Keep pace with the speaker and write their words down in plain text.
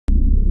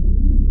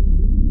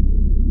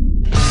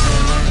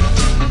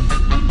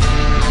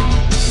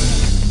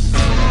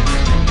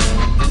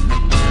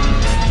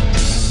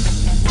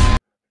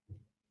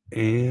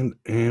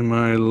Am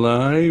I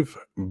live?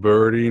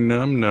 Birdie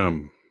Num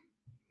Num.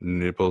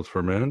 Nipples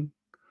for Men.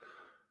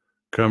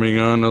 Coming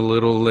on a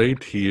little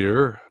late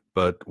here,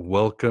 but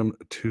welcome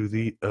to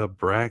the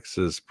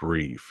Abraxas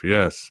brief.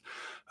 Yes,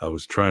 I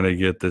was trying to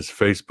get this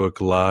Facebook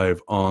Live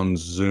on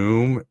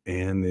Zoom,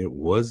 and it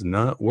was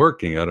not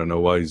working. I don't know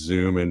why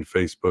Zoom and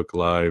Facebook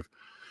Live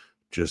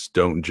just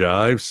don't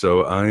jive.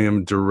 So I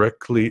am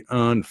directly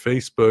on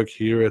Facebook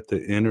here at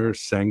the Inner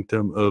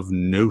Sanctum of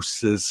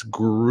Gnosis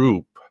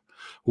group.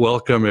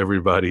 Welcome,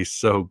 everybody.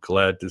 So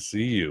glad to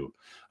see you.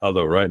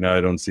 Although right now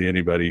I don't see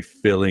anybody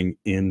filling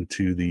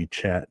into the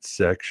chat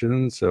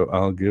section, so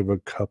I'll give a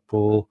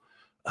couple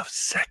of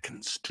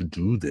seconds to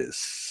do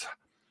this.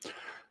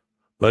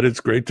 But it's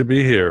great to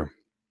be here.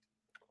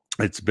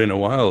 It's been a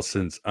while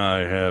since I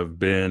have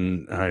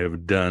done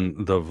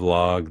the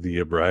vlog,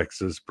 the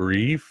Abraxas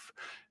brief.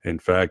 In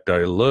fact,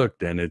 I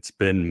looked and it's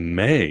been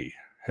May.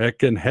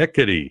 Heckin'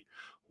 heckity.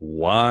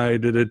 Why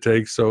did it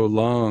take so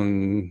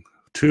long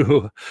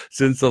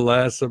since the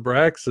last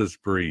Abraxas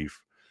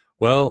brief?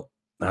 Well,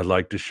 I'd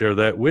like to share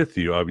that with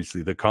you.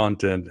 Obviously, the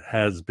content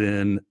has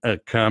been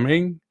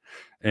coming.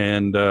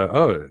 And,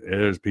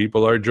 there's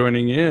people are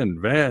joining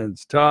in.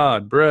 Vance,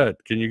 Todd,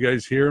 Brett, can you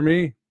guys hear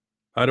me?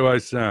 How do I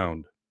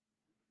sound?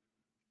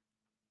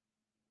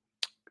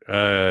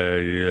 How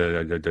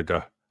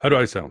do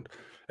I sound?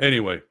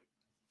 Anyway,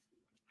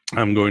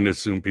 I'm going to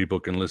assume people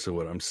can listen to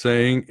what I'm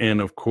saying.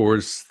 And of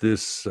course,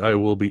 I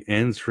will be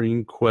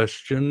answering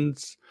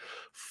questions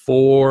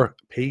for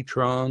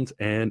patrons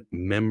and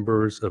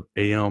members of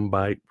Aeon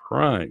Byte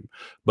Prime.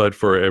 But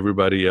for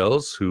everybody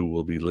else who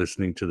will be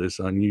listening to this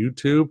on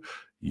YouTube,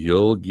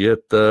 you'll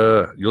get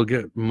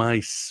my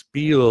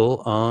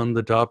spiel on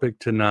the topic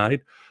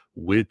tonight,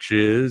 which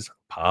is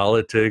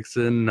politics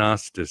and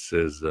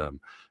Gnosticism.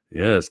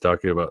 Yes,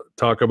 talk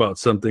about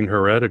something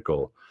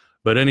heretical.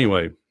 But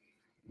anyway,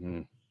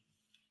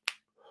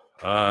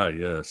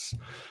 yes,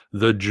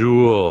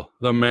 the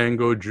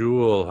mango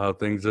jewel, how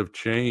things have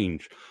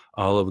changed.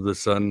 All of a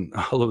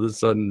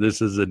sudden,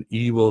 this is an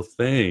evil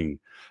thing,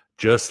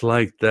 just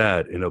like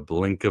that, in a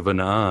blink of an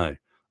eye,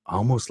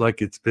 almost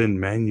like it's been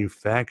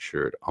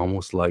manufactured,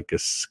 almost like a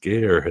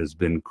scare has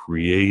been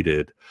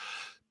created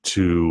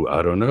to,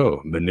 I don't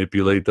know,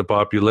 manipulate the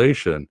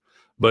population.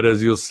 But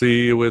as you'll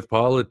see with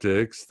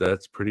politics,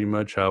 that's pretty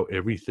much how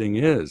everything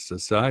is.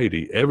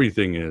 Society,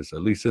 everything is,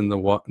 at least in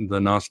the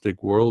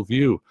Gnostic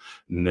worldview.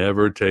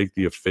 Never take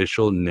the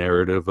official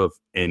narrative of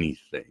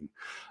anything.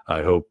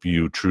 I hope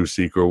you true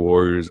seeker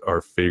warriors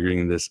are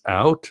figuring this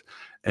out.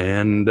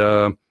 And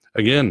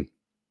again,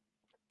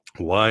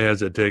 why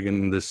has it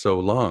taken this so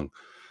long?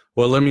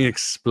 Well, let me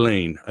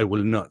explain. I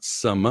will not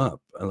sum up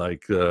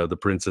like The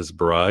Princess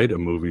Bride, a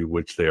movie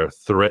which they are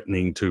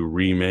threatening to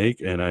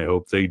remake, and I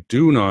hope they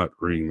do not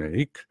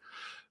remake,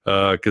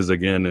 because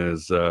again,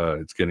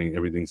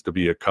 everything's to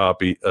be a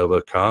copy of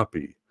a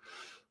copy.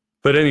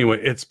 But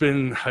anyway,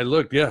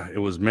 it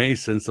was May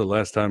since the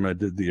last time I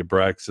did the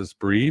Abraxas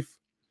brief.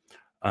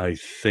 I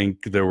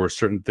think there were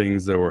certain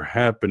things that were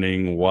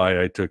happening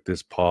why I took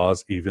this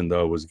pause, even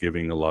though I was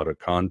giving a lot of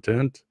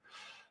content.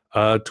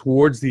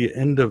 Towards the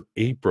end of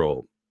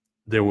April,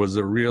 there was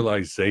a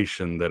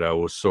realization that I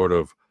was sort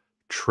of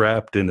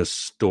trapped in a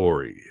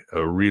story,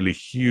 a really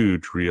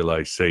huge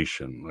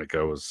realization. Like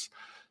I was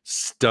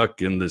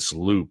stuck in this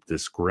loop,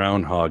 this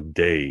Groundhog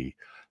Day,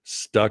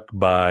 stuck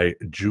by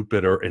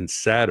Jupiter and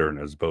Saturn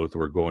as both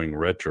were going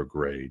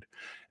retrograde.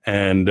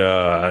 And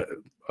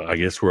I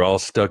guess we're all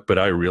stuck, but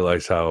I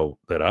realized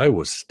that I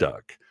was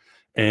stuck.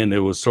 And it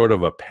was sort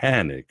of a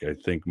panic. I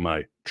think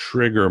my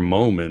trigger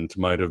moment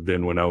might have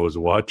been when I was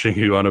watching,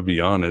 you want to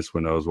be honest,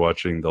 when I was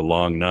watching The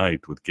Long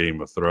Night with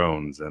Game of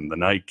Thrones and the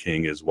Night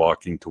King is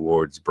walking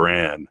towards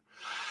Bran.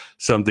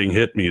 Something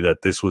hit me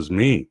that this was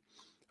me.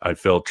 I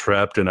felt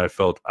trapped and I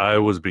felt I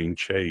was being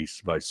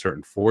chased by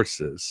certain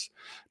forces.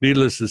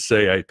 Needless to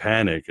say, I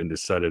panicked and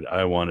decided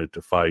I wanted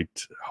to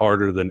fight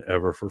harder than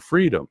ever for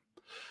freedom.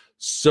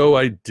 So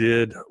I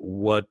did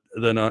what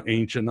the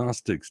ancient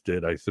Gnostics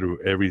did. I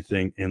threw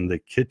everything in the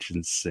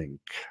kitchen sink,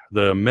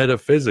 the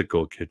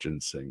metaphysical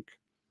kitchen sink.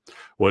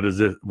 What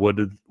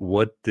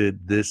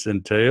did this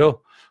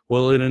entail?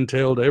 Well, it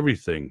entailed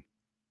everything.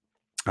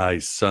 I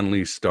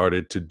suddenly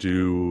started to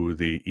do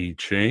the I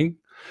Ching.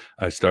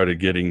 I started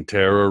getting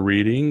tarot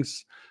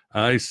readings.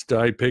 I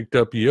picked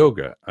up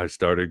yoga. I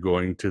started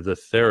going to the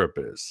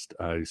therapist.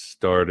 I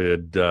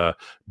started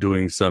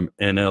doing some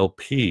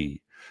NLP.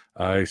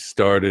 I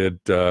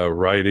started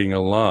writing a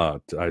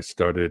lot. I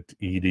started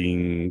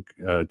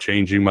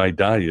changing my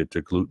diet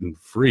to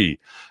gluten-free.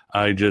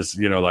 I just,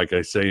 like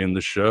I say in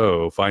the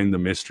show, find the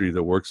mystery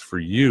that works for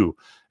you.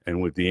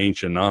 And with the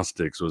ancient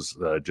Gnostics was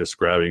just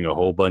grabbing a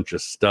whole bunch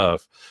of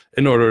stuff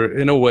in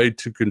a way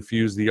to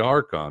confuse the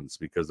archons,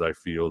 because I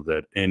feel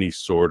that any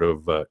sort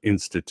of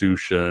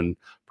institution,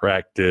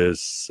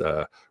 practice,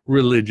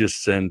 religious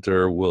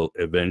center will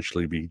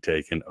eventually be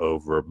taken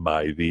over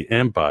by the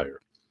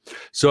empire.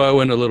 So I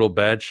went a little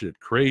batshit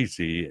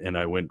crazy and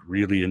I went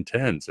really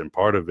intense. And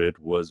part of it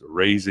was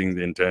raising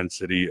the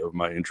intensity of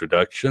my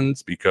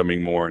introductions,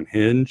 becoming more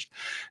unhinged,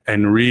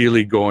 and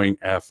really going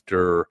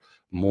after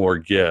more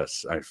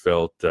guests. I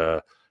felt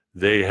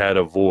they had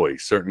a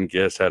voice. Certain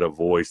guests had a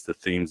voice, the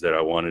themes that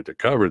I wanted to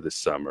cover this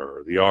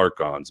summer, the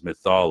archons,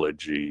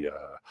 mythology,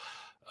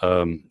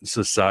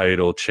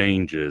 societal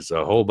changes,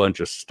 a whole bunch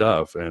of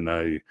stuff. And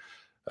I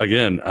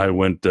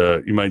went,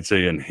 you might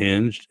say,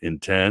 unhinged,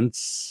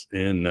 intense,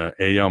 in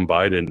Aeon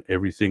Biden,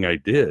 everything I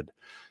did.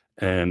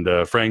 And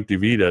Frank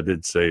DeVita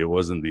did say it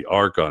wasn't the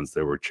archons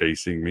that were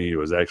chasing me, it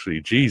was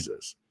actually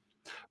Jesus.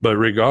 But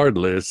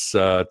regardless,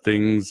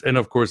 things, and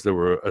of course, there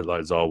were,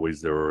 as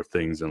always, there were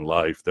things in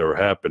life that were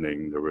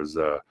happening. There was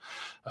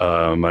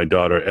my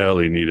daughter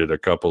Ellie needed a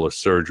couple of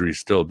surgeries,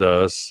 still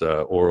does,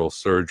 oral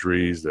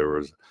surgeries.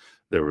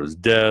 There was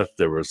death,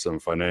 there were some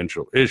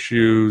financial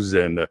issues,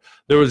 and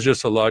there was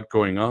just a lot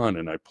going on.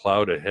 And I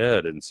plowed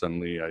ahead, and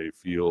suddenly I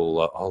feel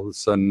all of a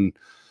sudden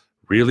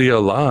really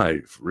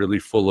alive, really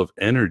full of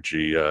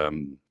energy,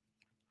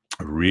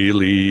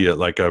 really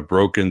like I've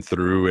broken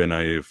through, and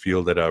I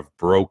feel that I've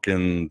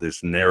broken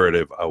this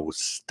narrative I was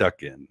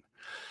stuck in.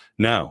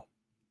 Now,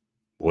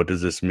 what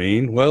does this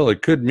mean? Well,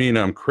 it could mean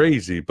I'm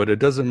crazy, but it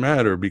doesn't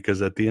matter,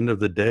 because at the end of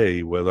the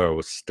day, whether I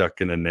was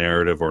stuck in a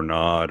narrative or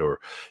not,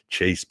 or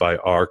chased by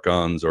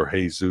archons or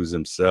Jesus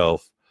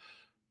himself,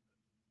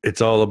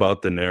 it's all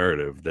about the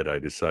narrative that I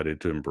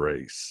decided to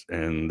embrace.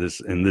 And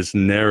in this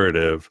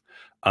narrative,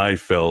 I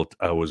felt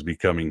I was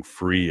becoming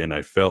free, and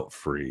I felt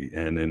free.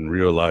 And in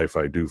real life,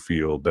 I do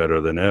feel better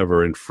than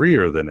ever and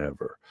freer than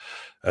ever.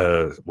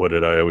 What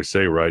did I always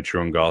say? Write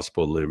your own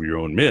gospel, live your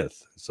own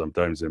myth.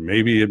 Sometimes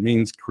maybe it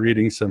means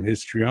creating some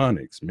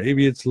histrionics.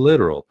 Maybe it's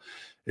literal.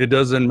 It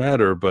doesn't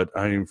matter, but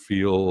I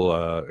feel,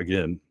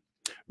 again,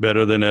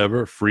 better than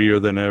ever, freer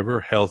than ever,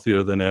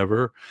 healthier than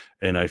ever.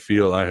 And I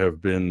feel I have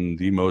been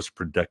the most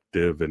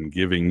productive in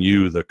giving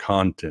you the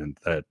content,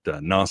 that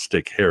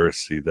Gnostic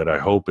heresy that I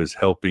hope is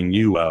helping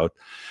you out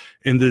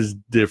in this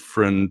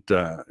different,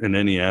 in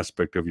any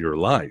aspect of your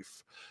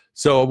life.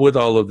 So with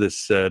all of this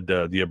said,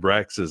 the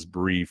Abraxas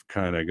brief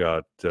kind of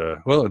got,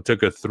 well, it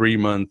took a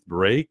 3-month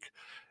break.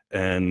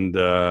 And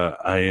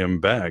I am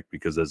back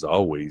because, as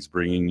always,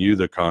 bringing you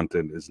the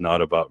content is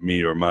not about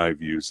me or my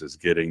views. It's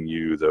getting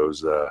you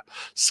those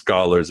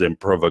scholars and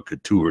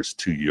provocateurs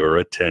to your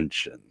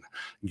attention,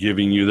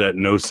 giving you that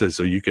gnosis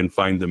so you can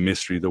find the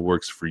mystery that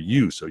works for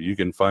you, so you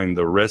can find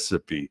the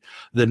recipe,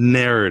 the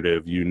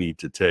narrative you need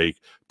to take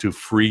to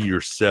free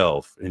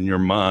yourself and your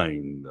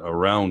mind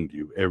around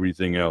you,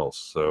 everything else.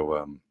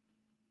 So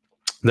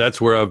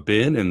that's where I've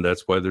been, and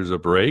that's why there's a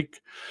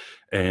break.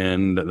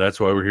 And that's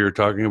why we're here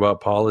talking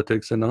about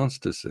politics and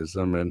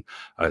Gnosticism. And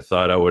I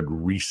thought I would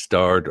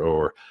restart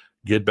or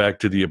get back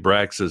to the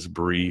Abraxas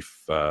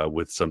brief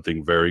with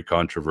something very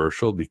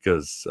controversial,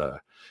 because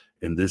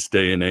in this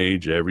day and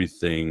age,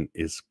 everything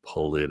is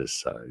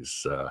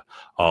politicized.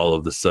 All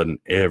of a sudden,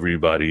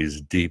 everybody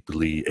is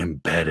deeply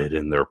embedded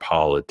in their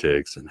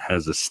politics and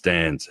has a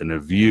stance and a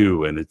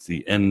view, and it's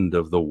the end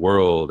of the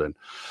world, and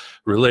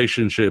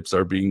relationships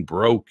are being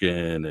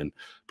broken, and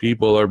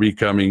people are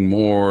becoming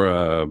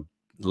more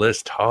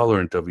less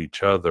tolerant of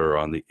each other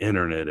on the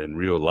internet and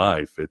real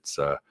life. It's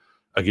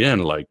again,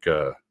 like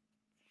the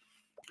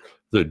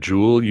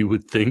jewel, you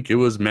would think it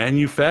was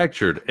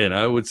manufactured, and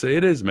I would say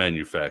it is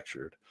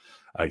manufactured.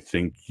 I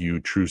think you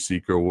true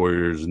seeker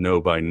warriors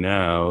know by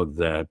now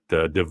that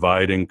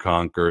divide and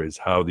conquer is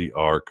how the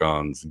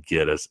archons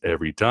get us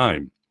every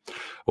time.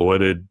 What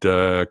did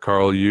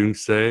Carl Jung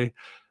say?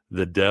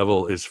 The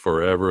devil is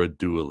forever a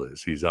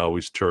dualist. He's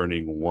always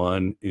turning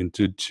one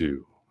into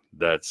two.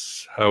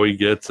 That's how he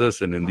gets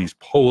us. And in these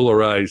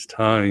polarized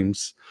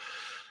times,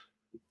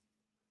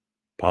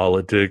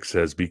 politics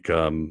has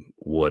become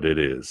what it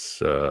is,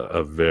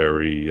 a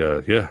very,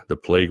 the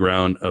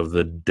playground of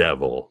the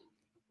devil.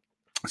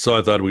 So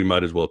I thought we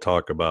might as well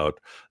talk about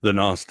the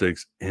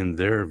Gnostics and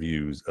their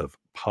views of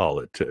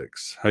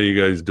politics. How you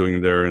guys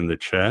doing there in the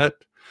chat?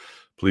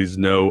 Please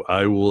know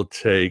I will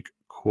take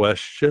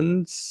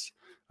questions.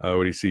 I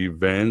already see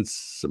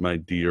Vance, my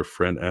dear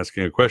friend,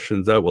 asking a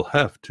question that will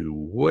have to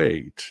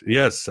wait.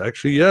 Yes,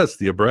 actually, yes,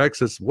 the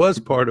Abraxas was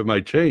part of my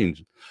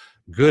change.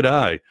 Good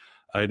eye.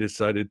 I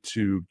decided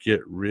to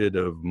get rid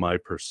of my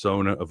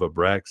persona of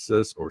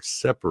Abraxas, or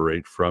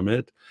separate from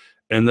it.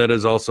 And that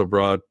has also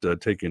brought,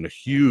 taken a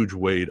huge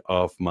weight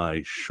off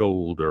my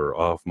shoulder,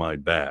 off my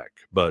back.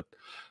 But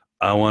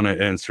I want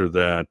to answer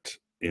that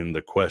in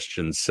the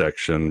questions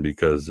section,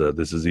 because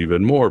this is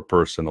even more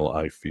personal,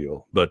 I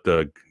feel. But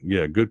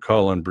yeah, good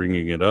call on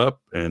bringing it up.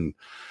 And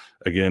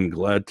again,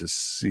 glad to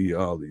see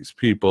all these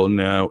people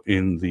now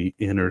in the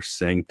Inner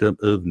Sanctum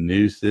of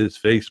Gnosis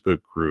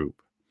Facebook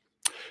group.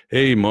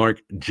 Hey,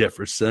 Mark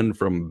Jefferson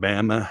from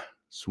Bama,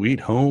 Sweet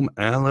Home,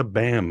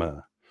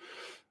 Alabama.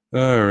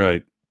 All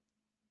right.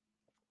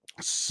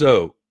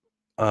 So,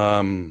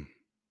 were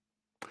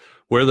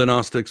the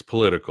Gnostics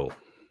political?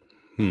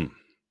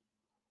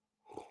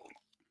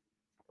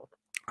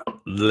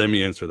 Let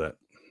me answer that.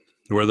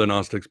 Were the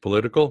Gnostics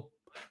political?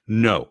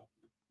 No.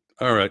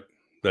 All right.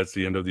 That's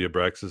the end of the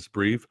Abraxas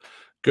brief.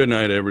 Good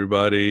night,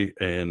 everybody,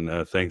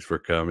 and thanks for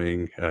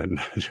coming. And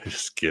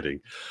just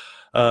kidding.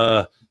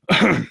 One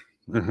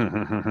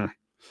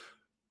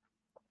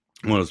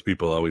of those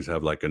people always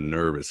have like a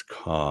nervous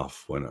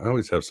cough. When I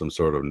always have some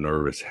sort of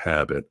nervous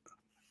habit.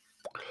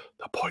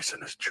 The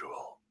poisonous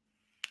jewel.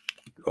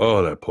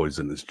 Oh, that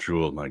poisonous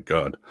jewel, my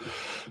God.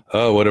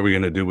 Oh, what are we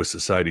going to do with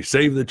society?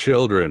 Save the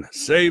children.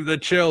 Save the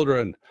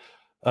children.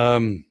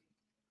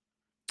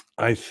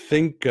 I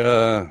think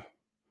the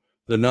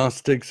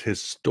Gnostics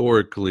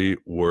historically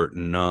were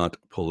not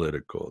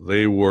political.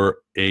 They were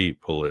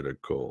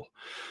apolitical.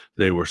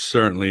 They were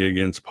certainly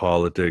against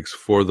politics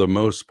for the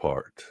most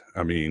part.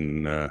 I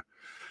mean,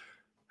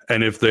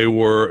 and if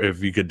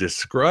you could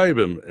describe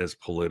them as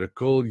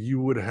political,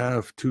 you would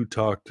have to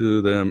talk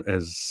to them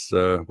as,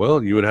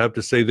 well, you would have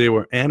to say they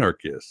were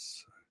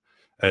anarchists.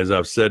 As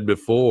I've said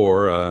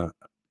before,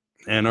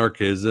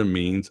 anarchism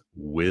means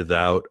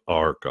without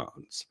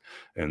archons.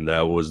 And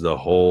that was the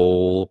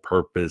whole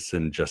purpose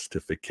and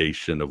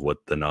justification of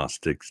what the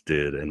Gnostics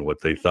did and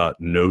what they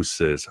thought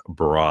Gnosis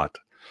brought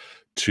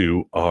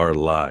to our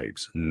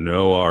lives.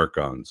 No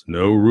archons,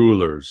 no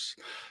rulers.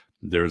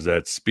 There's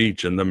that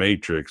speech in the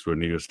Matrix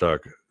when he was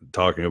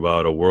talking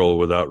about a world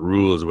without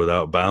rules,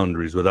 without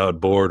boundaries,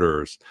 without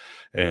borders.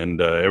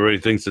 And everybody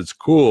thinks it's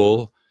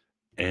cool.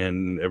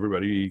 And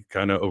everybody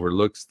kind of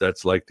overlooks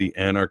that's like the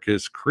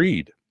anarchist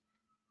creed.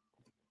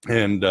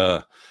 And,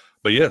 but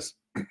yes,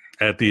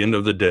 at the end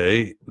of the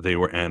day, they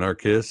were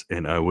anarchists.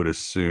 And I would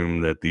assume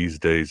that these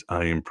days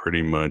I am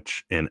pretty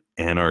much an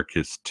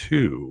anarchist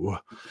too.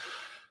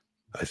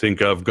 I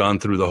think I've gone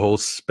through the whole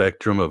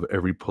spectrum of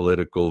every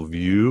political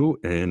view,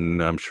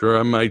 and I'm sure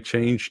I might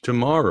change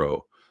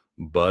tomorrow.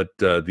 But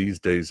these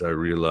days I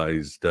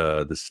realized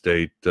the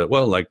state,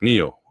 well, like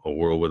Neo, a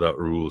world without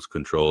rules,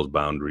 controls,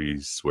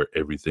 boundaries, where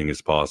everything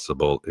is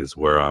possible is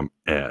where I'm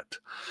at.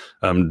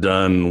 I'm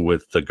done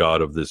with the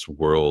God of this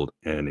world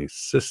and his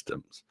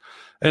systems.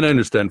 And I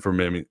understand for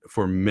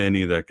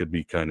many that could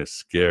be kind of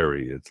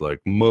scary. It's like,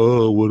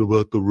 Ma, what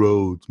about the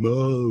roads? Ma,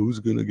 who's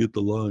going to get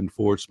the law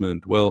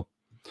enforcement? Well,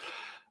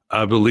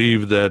 I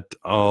believe that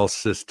all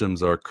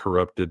systems are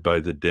corrupted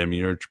by the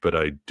demiurge, but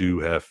I do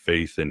have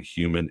faith in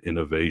human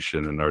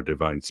innovation and our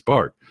divine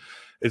spark.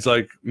 It's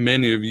like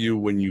many of you,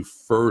 when you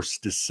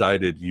first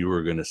decided you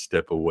were going to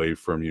step away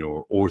from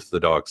your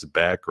orthodox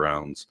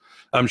backgrounds,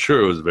 I'm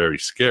sure it was very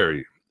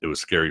scary. It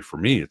was scary for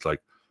me. It's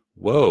like,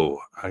 whoa,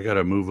 I got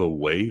to move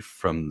away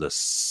from the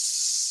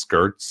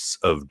skirts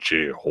of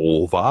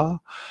Jehovah.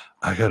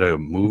 I got to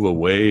move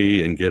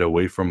away and get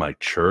away from my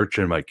church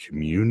and my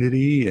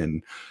community,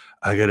 and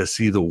I got to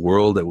see the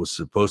world that was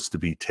supposed to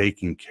be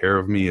taking care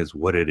of me as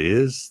what it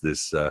is,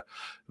 this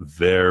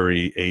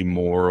very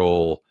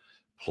amoral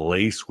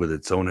place with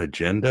its own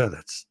agenda.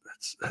 That's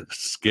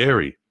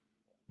scary.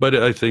 But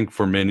I think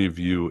for many of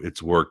you,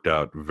 it's worked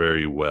out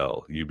very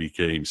well. You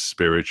became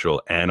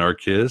spiritual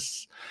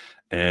anarchists,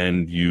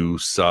 and you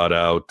sought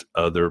out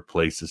other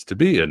places to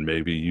be, and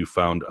maybe you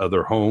found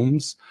other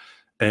homes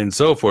and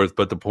so forth.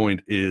 But the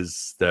point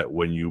is that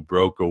when you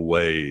broke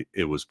away,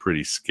 it was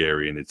pretty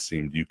scary, and it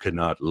seemed you could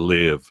not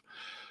live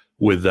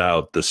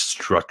without the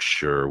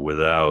structure,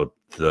 without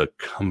the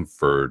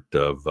comfort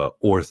of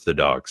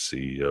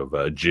orthodoxy, of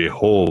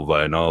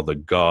Jehovah and all the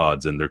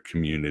gods and their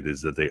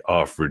communities that they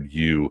offered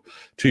you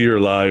to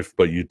your life,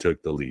 but you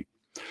took the leap.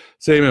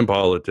 Same in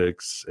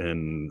politics,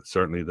 and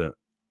certainly the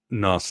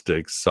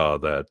Gnostics saw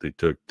that. They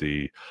took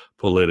the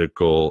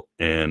political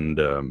and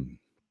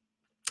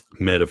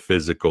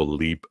metaphysical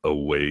leap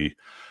away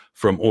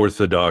from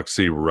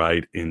orthodoxy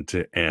right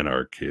into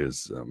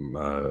anarchism,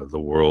 the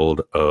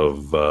world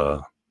of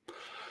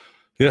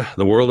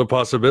the world of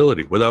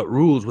possibility, without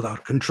rules,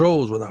 without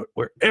controls,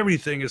 where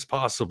everything is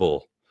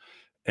possible.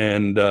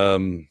 And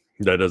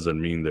that doesn't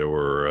mean they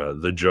were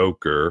the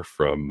Joker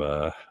from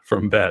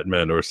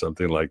Batman or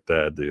something like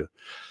that.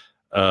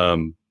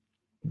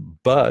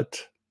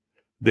 But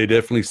they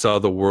definitely saw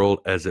the world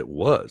as it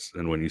was.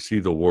 And when you see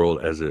the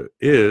world as it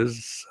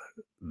is,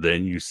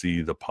 then you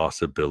see the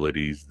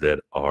possibilities that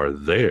are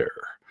there.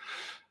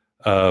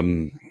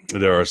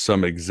 There are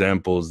some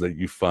examples that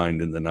you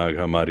find in the Nag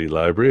Hammadi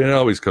library, and it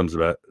always comes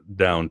back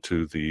down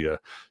to the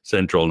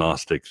central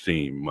Gnostic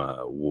theme.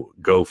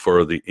 Go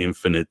for the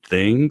infinite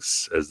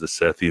things, as the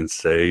Sethians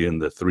say in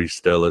the three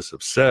stelas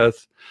of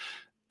Seth,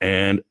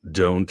 and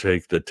don't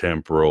take the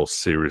temporal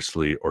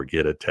seriously or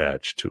get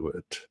attached to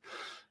it.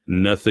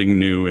 Nothing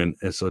new in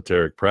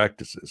esoteric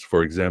practices.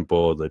 For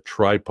example, the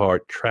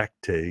Tripart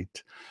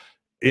Tractate,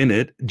 in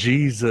it,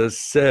 Jesus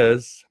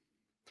says,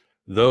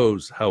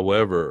 those,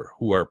 however,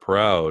 who are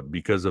proud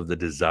because of the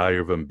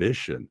desire of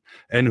ambition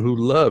and who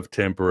love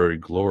temporary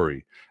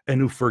glory and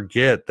who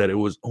forget that it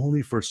was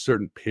only for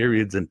certain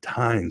periods and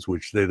times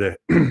which they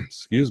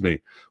excuse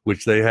me,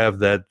 which they have,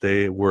 that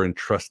they were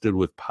entrusted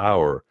with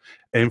power,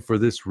 and for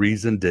this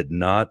reason did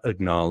not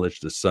acknowledge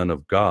the Son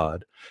of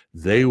God,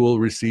 they will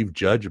receive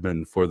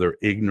judgment for their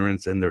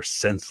ignorance and their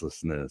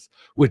senselessness,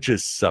 which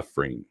is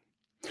suffering.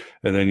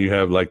 And then you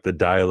have like the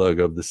dialogue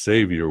of the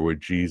Savior, where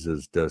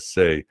Jesus does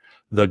say,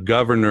 the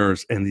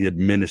governors and the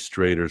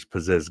administrators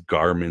possess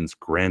garments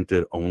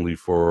granted only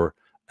for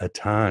a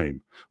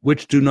time,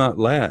 which do not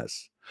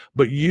last.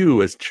 But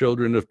you, as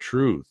children of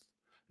truth,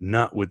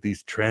 not with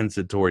these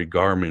transitory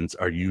garments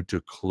are you to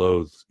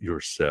clothe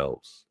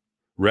yourselves.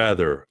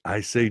 Rather,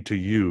 I say to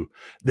you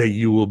that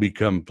you will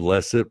become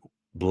blessed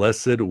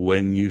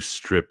when you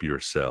strip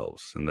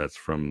yourselves. And that's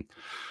from,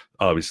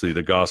 obviously,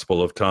 the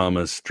Gospel of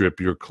Thomas.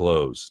 Strip your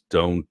clothes.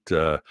 Don't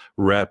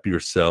wrap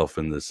yourself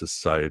in the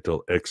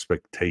societal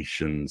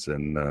expectations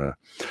and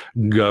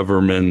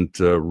government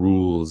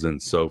rules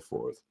and so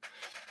forth.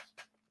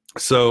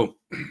 So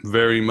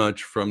very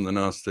much from the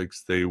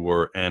Gnostics, they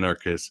were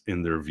anarchists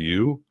in their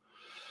view.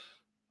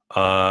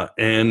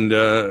 And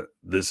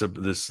this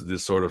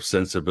sort of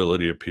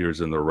sensibility appears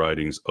in the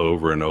writings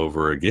over and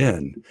over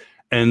again.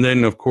 And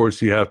then, of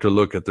course, you have to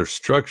look at their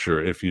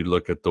structure. If you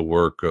look at the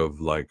work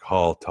of like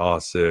Hall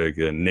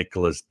Taussig and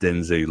Nicholas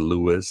Denze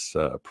Lewis,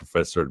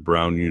 professor at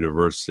Brown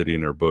University,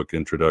 in her book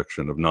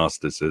Introduction of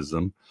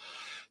Gnosticism,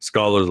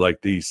 scholars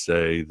like these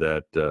say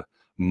that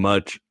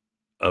much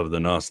of the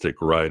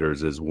Gnostic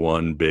writers is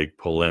one big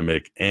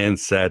polemic and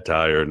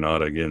satire,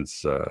 not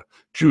against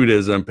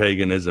Judaism,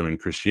 paganism, and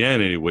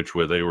Christianity, which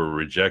they were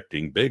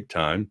rejecting big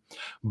time,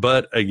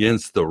 but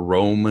against the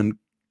Roman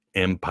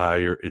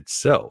Empire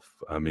itself.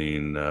 I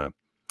mean,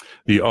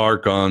 the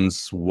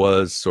archons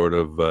was sort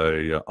of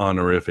a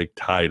honorific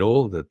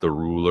title that the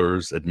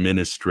rulers,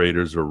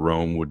 administrators of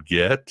Rome would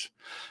get.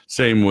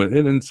 Same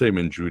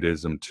in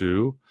Judaism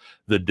too.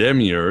 The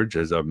demiurge,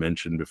 as I've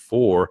mentioned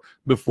before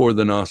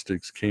the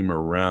Gnostics came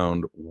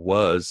around,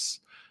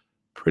 was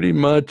pretty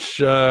much,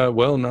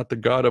 not the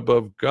God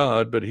above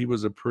God, but he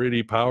was a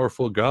pretty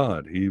powerful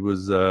God. He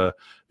was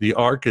the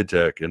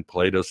architect in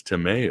Plato's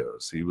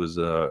Timaeus. He was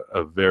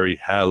a very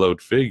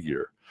hallowed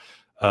figure.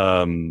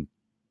 And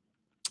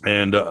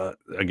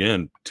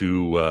again,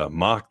 to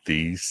mock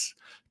these,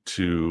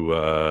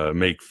 to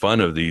make fun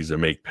of these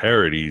and make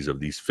parodies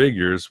of these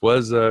figures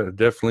was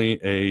definitely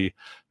a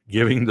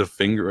giving the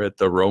finger at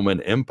the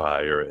Roman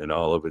Empire and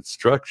all of its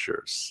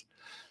structures.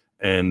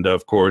 And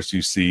of course,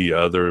 you see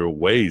other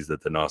ways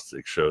that the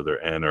Gnostics show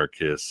their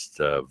anarchist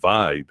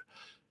vibe.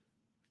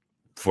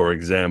 For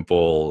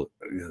example,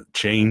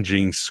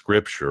 changing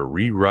scripture,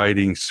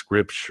 rewriting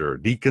scripture,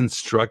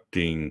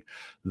 deconstructing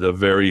the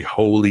very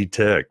holy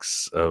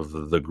texts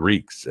of the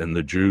Greeks and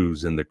the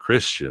Jews and the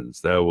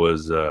Christians. That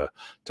was,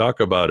 talk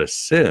about a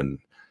sin.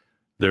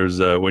 There's,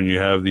 when you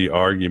have the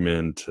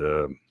argument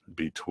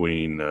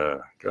between,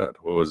 God,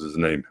 what was his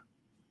name?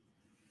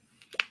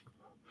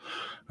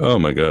 Oh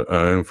my God,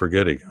 I'm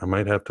forgetting. I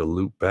might have to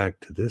loop back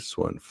to this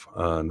one.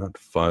 Not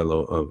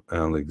Philo of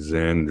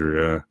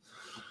Alexandria.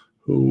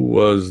 Who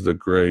was the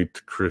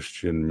great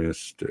Christian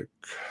mystic?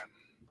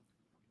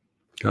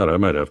 God, I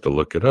might have to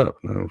look it up.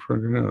 No, I'm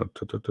figuring out.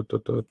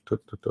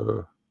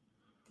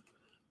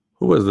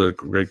 Who was the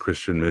great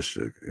Christian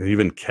mystic? He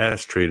even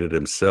castrated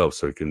himself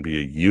so he can be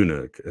a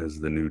eunuch, as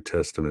the New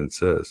Testament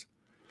says.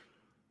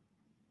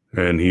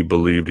 And he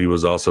believed he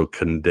was also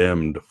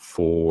condemned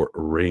for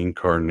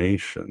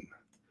reincarnation.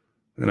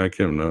 And I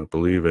cannot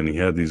believe, and he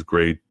had these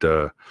great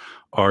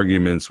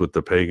arguments with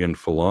the pagan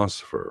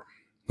philosopher.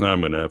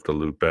 I'm going to have to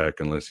loop back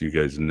unless you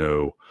guys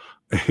know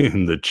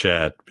in the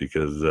chat,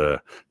 because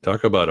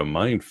talk about a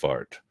mind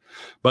fart.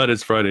 But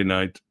it's Friday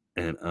night,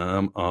 and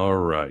I'm all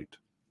right.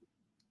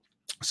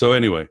 So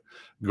anyway,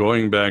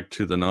 going back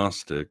to the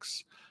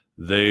Gnostics,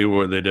 they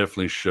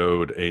definitely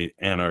showed a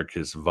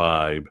anarchist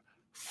vibe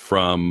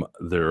from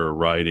their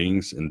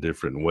writings in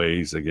different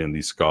ways. Again,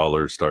 these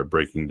scholars start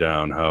breaking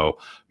down how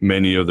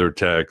many of their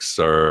texts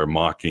are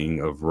mocking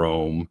of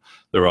Rome.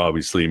 They're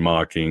obviously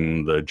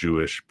mocking the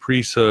Jewish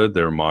priesthood.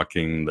 They're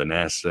mocking the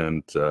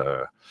nascent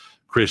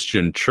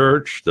Christian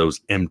church,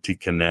 those empty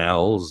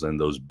canals and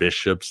those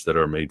bishops that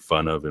are made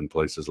fun of in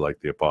places like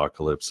the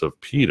Apocalypse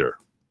of Peter.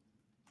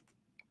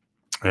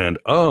 And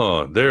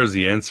oh, there's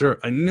the answer.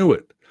 I knew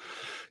it.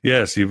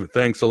 Yes,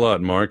 thanks a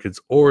lot, Mark. It's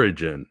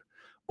Origen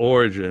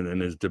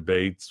and his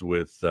debates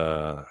with,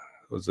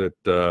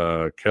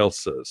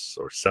 Celsus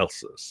or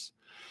Celsus.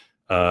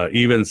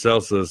 Even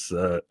Celsus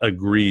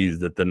agrees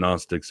that the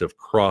Gnostics have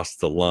crossed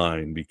the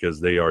line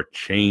because they are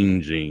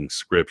changing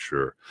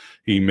scripture.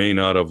 He may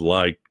not have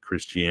liked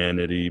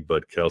Christianity,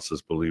 but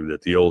Celsus believed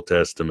that the Old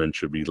Testament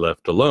should be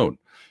left alone.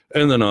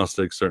 And the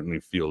Gnostics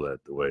certainly feel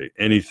that the way.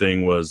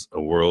 Anything was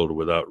a world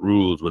without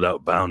rules,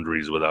 without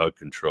boundaries, without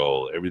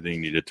control.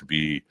 Everything needed to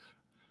be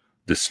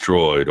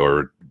destroyed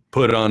or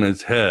put on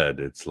its head.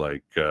 It's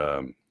like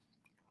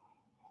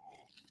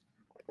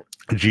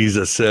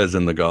Jesus says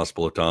in the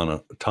Gospel of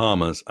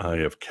Thomas, I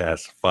have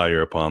cast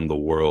fire upon the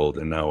world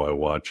and now I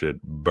watch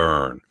it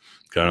burn.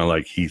 Kind of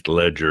like Heath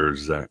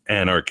Ledger's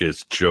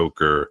anarchist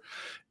Joker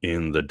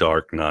in The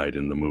Dark Knight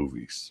in the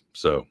movies.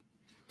 So,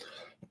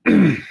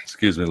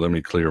 excuse me, let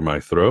me clear my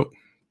throat.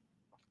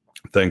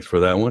 Thanks for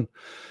that one.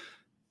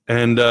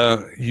 And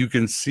you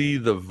can see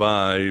the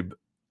vibe,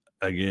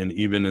 again,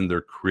 even in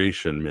their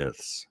creation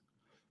myths.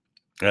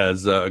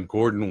 As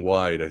Gordon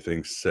White, I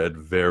think, said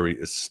very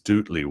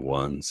astutely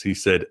once, he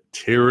said,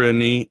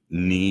 tyranny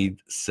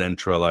needs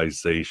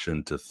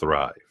centralization to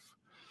thrive.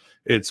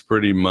 It's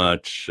pretty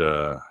much,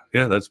 yeah,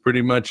 that's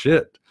pretty much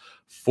it.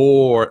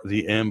 For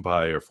the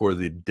empire, for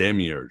the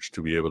demiurge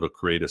to be able to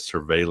create a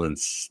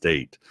surveillance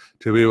state,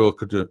 to be able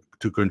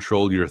to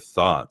control your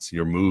thoughts,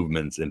 your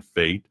movements, and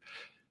fate,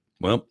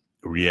 well,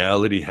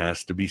 reality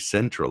has to be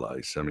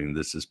centralized. I mean,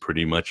 this is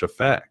pretty much a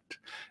fact.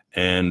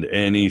 And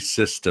any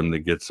system that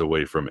gets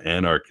away from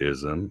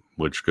anarchism,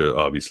 which could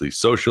obviously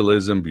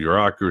socialism,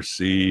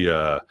 bureaucracy,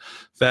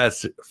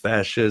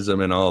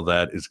 fascism, and all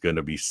that, is going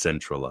to be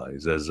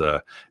centralized. As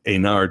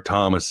Einar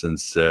Thomason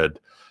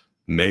said,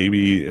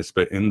 maybe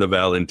in the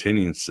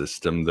Valentinian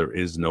system, there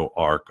is no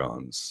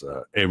archons.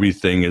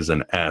 Everything is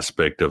an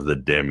aspect of the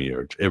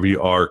demiurge. Every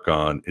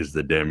archon is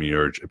the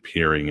demiurge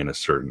appearing in a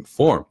certain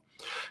form.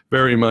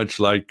 Very much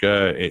like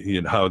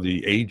how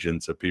the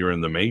agents appear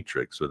in the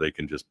Matrix, where they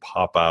can just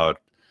pop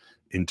out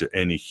into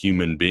any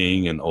human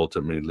being, and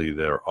ultimately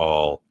they're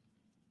all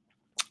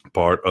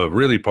part of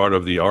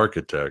the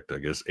architect. I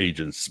guess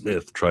Agent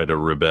Smith tried to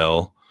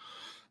rebel,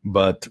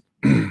 but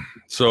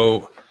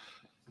so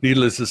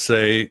needless to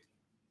say,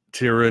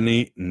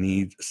 tyranny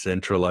needs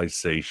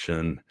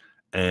centralization.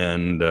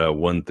 And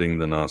one thing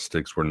the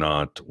Gnostics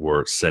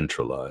were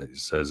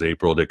centralized. As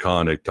April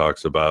DeConnick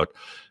talks about,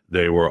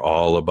 they were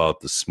all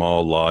about the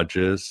small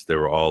lodges. They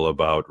were all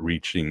about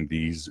reaching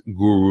these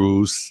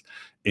gurus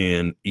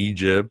in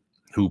Egypt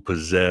who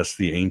possessed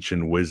the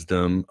ancient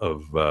wisdom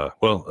of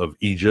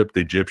Egypt,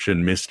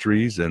 Egyptian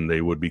mysteries, and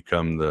they would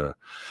become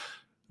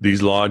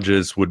these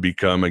lodges would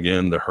become,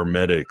 again, the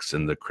Hermetics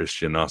and the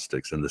Christian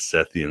Gnostics and the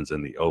Sethians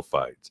and the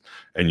Ophites.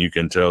 And you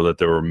can tell that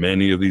there were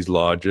many of these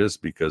lodges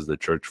because the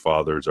church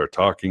fathers are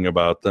talking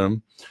about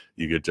them.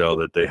 You could tell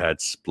that they had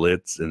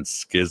splits and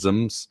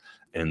schisms,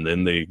 and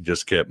then they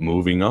just kept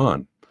moving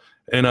on.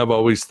 And I've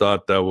always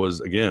thought that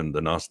was, again,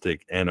 the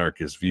Gnostic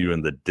anarchist view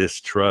and the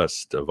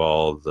distrust of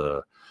all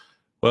the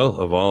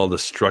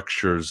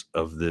structures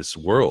of this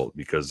world.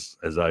 Because,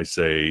 as I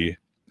say,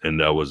 and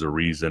that was a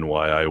reason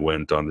why I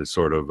went on this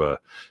sort of a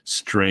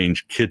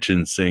strange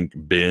kitchen sink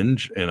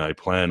binge, and I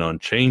plan on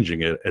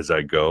changing it as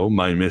I go.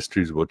 My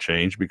mysteries will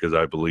change because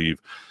I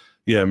believe,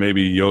 yeah,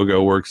 maybe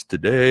yoga works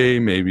today,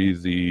 maybe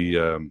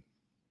the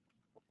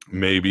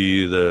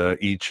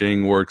I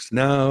Ching works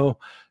now,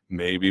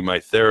 maybe my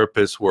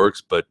therapist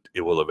works, but it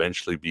will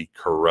eventually be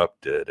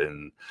corrupted,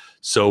 and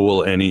so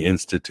will any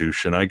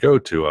institution I go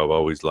to. I've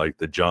always liked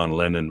the John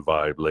Lennon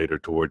vibe later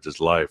towards his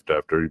life,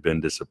 after he'd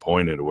been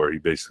disappointed, where he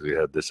basically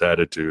had this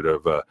attitude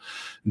of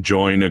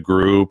join a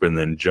group and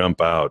then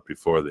jump out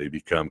before they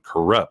become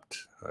corrupt.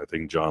 I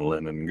think John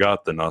Lennon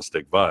got the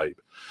Gnostic vibe.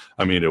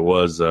 I mean, it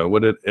was,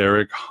 what did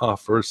Eric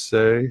Hoffer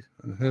say?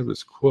 I have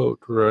his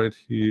quote right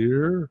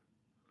here.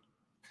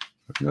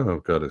 No,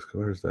 I've got it.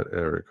 Where's that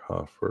Eric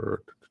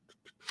Hoffer?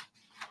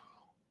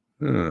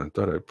 I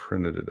thought I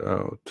printed it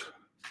out.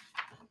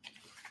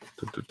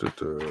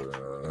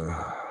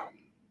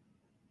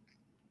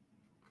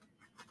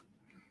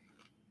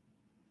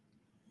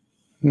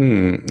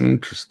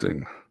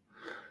 Interesting.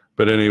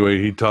 But anyway,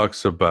 he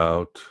talks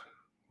about,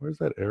 where's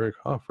that Eric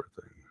Hoffer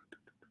thing?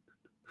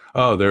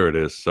 Oh, there it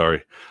is.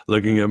 Sorry.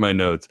 Looking at my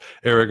notes.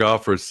 Eric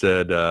Hoffer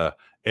said,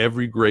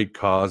 every great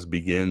cause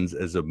begins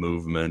as a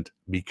movement,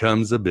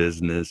 becomes a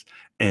business,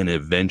 and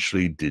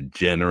eventually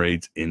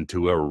degenerates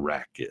into a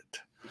racket.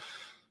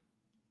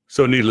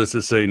 So needless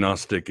to say,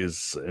 Gnostic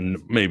is, and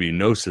maybe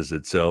Gnosis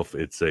itself,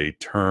 it's a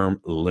term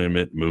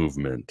limit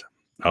movement.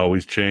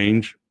 Always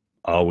change,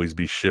 always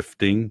be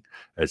shifting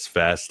as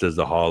fast as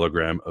the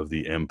hologram of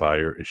the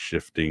empire is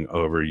shifting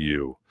over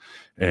you.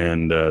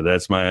 And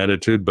that's my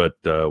attitude. But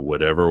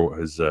whatever,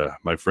 as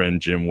my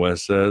friend Jim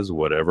West says,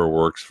 whatever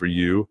works for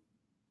you,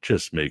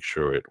 just make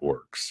sure it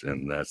works.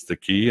 And that's the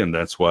key. And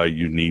that's why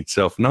you need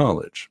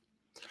self-knowledge.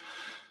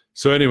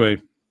 So anyway,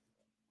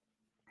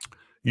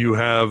 you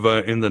have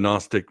in the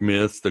Gnostic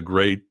myths, the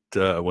great,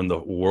 when the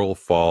world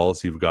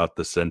falls, you've got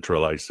the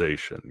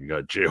centralization. You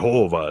got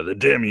Jehovah, the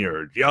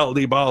demiurge,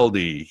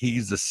 Yaldi-Baldi.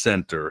 He's the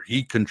center.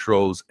 He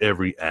controls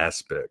every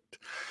aspect.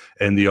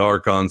 And the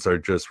archons are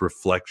just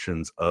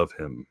reflections of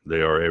him.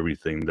 They are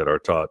everything that are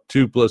taught.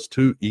 2 +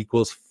 2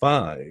 =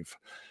 5.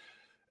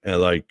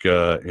 And like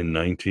in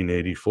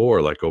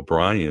 1984, like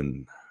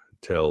O'Brien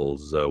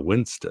tells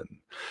Winston.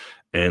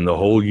 And the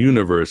whole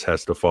universe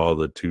has to follow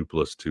the 2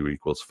 + 2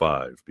 =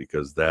 5,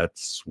 because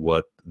that's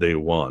what they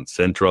want.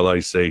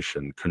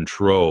 Centralization,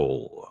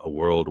 control, a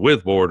world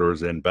with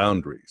borders and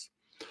boundaries.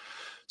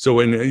 So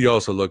when you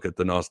also look at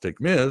the Gnostic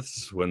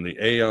myths, when the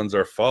aeons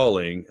are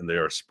falling and they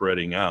are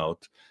spreading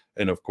out,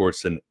 and of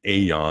course an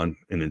aeon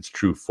in its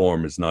true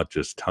form is not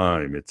just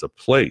time, it's a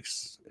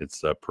place,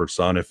 it's a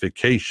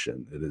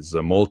personification, it is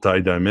a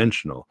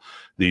multidimensional.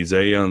 These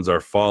aeons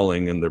are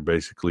falling and they're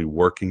basically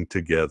working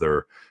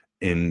together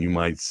in, you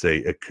might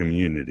say, a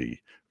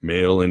community,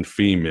 male and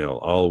female,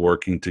 all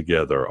working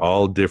together,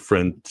 all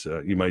different,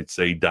 you might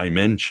say,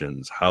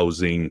 dimensions,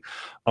 housing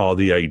all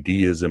the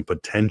ideas and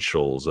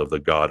potentials of the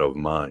God of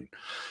mind.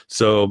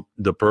 So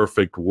the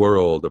perfect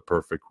world, the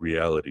perfect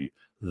reality,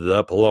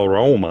 the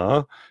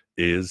pleroma,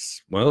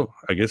 is, well,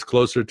 I guess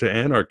closer to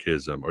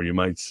anarchism, or you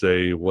might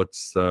say,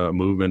 what's a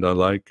movement I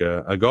like,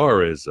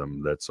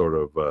 agorism, that sort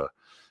of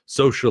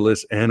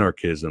socialist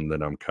anarchism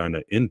that I'm kind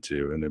of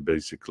into. And it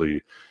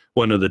basically,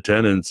 one of the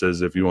tenets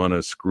is, if you want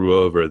to screw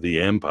over the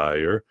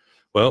empire,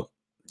 well,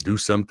 do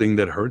something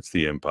that hurts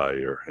the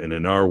empire. And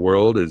in our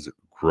world is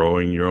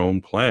growing your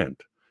own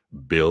plant,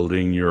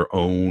 building your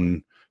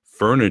own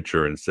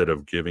furniture instead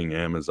of giving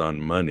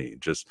Amazon money.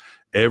 Just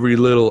every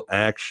little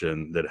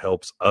action that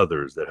helps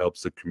others, that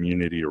helps the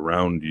community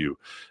around you,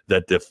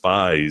 that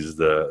defies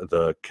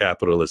the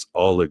capitalist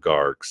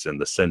oligarchs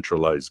and the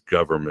centralized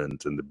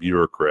government and the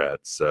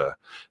bureaucrats,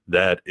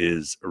 that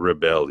is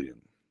rebellion.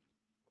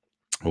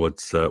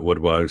 What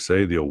do I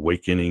say? The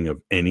awakening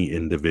of any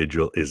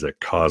individual is a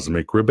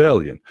cosmic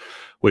rebellion,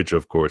 which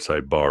of course I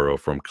borrow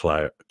from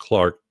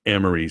Clark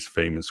Emery's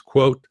famous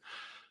quote: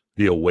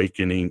 the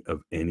awakening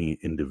of any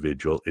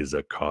individual is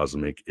a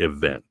cosmic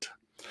event.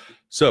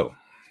 So,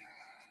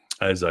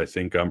 as I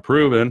think I'm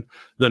proven,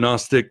 the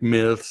Gnostic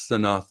myths, the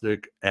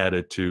Gnostic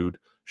attitude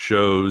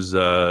shows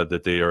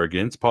that they are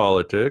against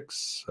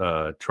politics,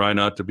 try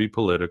not to be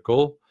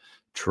political,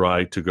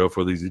 try to go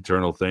for these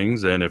eternal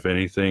things, and if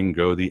anything,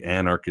 go the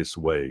anarchist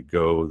way,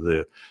 go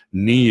the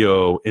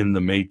Neo in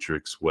the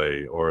Matrix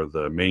way, or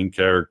the main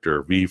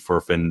character, V for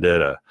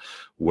Vendetta,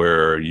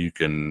 where you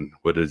can,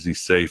 what does he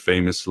say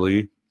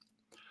famously?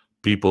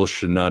 People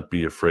should not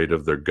be afraid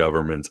of their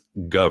governments.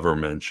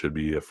 Government should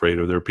be afraid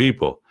of their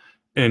people.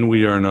 And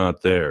we are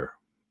not there.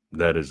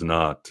 That is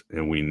not,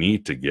 and we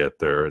need to get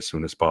there as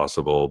soon as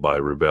possible by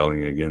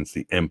rebelling against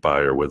the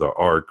empire with our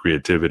art,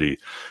 creativity,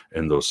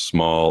 and those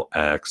small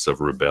acts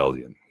of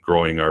rebellion.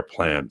 Growing our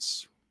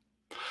plants,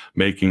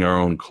 making our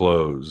own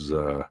clothes,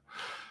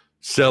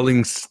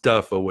 selling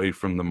stuff away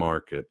from the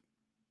market,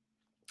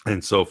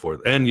 and so forth.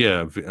 And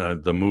yeah,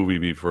 the movie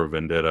V for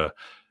Vendetta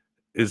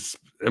is,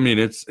 I mean,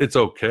 it's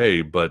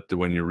okay, but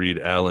when you read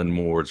Alan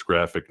Moore's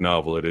graphic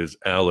novel, it is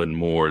Alan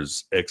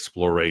Moore's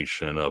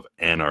exploration of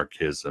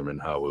anarchism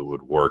and how it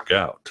would work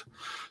out.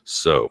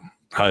 So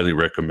highly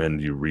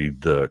recommend you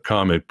read the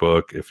comic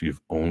book if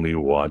you've only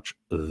watched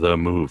the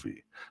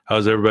movie.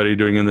 How's everybody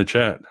doing in the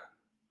chat?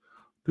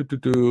 I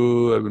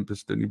haven't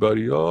pissed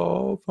anybody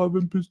off.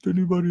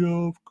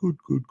 Good.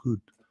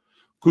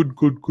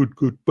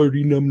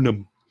 Birdie num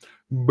num.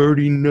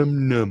 Birdie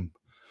num num.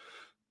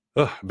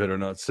 Oh, better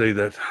not say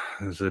that.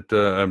 Is it?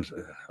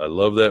 I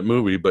love that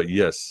movie, but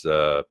yes,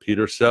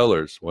 Peter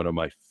Sellers, one of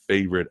my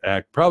favorite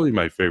probably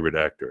my favorite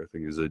actor. I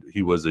think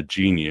he was a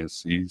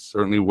genius. He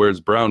certainly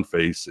wears brown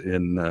face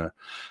in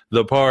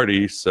The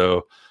Party,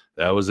 so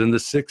that was in the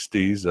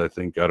 '60s. I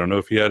don't know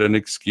if he had an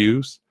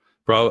excuse.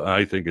 Probably,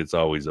 I think it's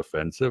always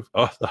offensive.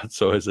 Oh, I thought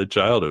so as a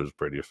child. It was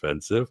pretty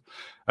offensive.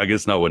 I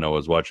guess not when I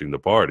was watching The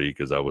Party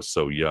because I was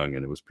so young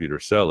and it was Peter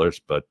Sellers,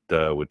 but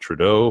with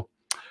Trudeau.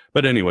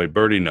 But anyway,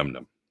 Birdie Num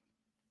Num.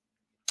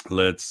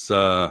 Let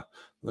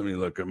me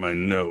look at my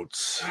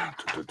notes.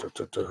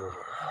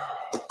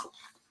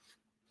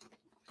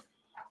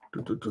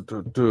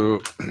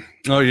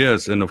 Oh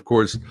yes, and of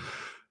course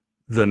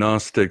the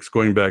Gnostics,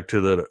 going back to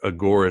the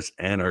agorist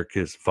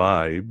anarchist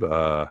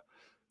vibe,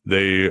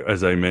 they,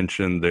 as I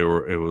mentioned, it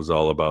was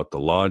all about the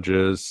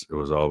lodges. It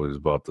was always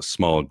about the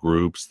small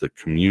groups, the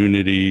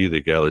community, the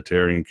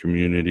egalitarian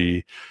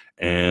community,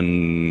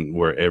 and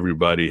where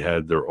everybody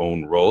had their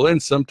own role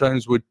and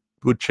sometimes would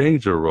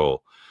change their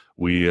role.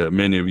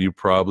 Many of you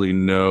probably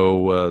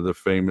know the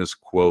famous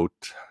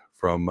quote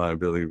from, I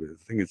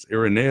think it's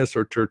Irenaeus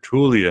or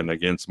Tertullian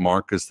against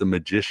Marcus the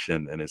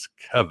magician and his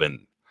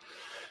coven,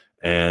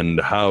 and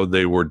how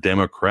they were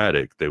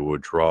democratic. They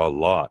would draw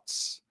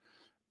lots,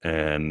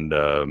 and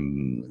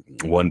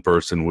one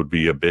person would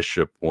be a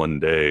bishop one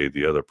day,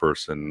 the other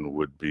person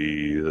would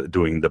be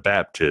doing the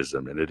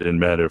baptism, and it didn't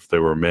matter if they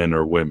were men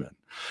or women.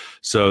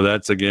 So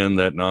that's, again,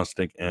 that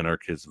Gnostic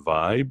anarchist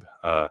vibe.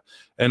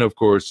 And of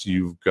course,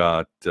 you've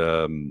got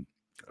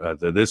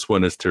this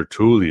one is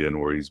Tertullian,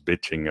 where he's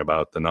bitching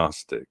about the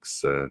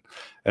Gnostics. And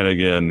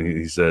again,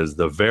 he says,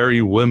 the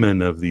very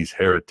women of these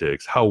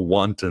heretics, how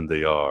wanton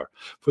they are,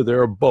 for they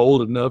are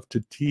bold enough to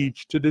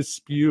teach, to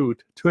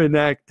dispute, to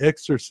enact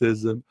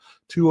exorcism,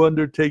 to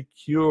undertake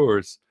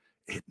cures,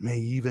 it may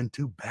even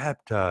to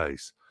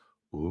baptize.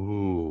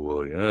 Ooh,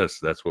 well, yes,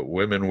 that's what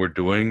women were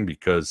doing,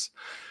 because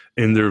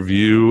in their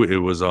view, it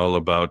was all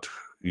about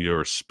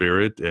your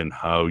spirit and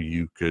how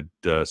you could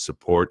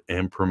support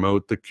and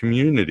promote the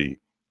community.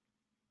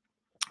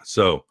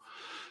 So,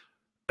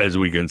 as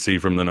we can see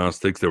from the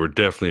Gnostics, they were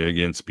definitely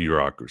against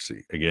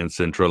bureaucracy, against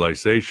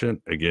centralization,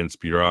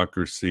 against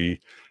bureaucracy,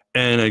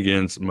 and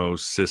against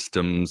most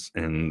systems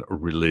and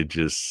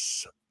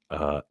religious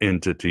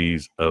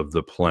entities of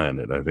the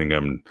planet. I think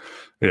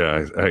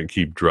I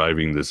keep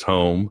driving this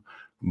home,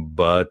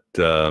 but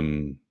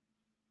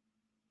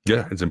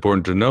Yeah, it's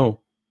important to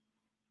know.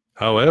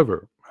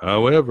 However,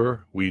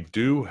 we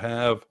do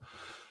have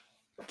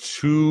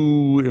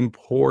two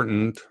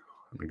important.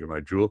 Let me get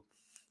my jewel.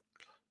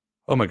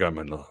 Oh my God,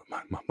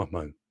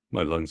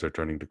 my lungs are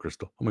turning to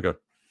crystal. Oh my God.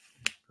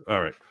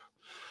 All right.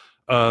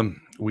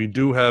 We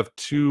do have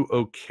two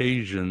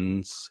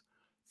occasions,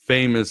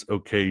 famous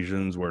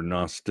occasions, where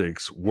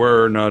Gnostics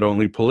were not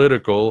only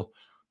political,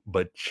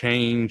 but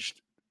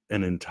changed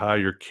an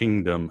entire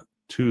kingdom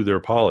to their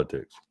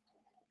politics.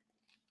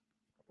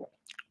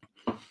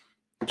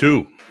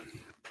 Two.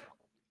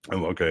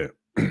 Oh, okay.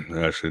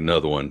 Actually,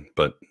 another one,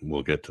 but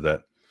we'll get to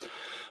that.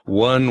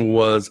 One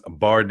was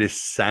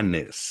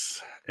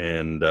Bardesanis,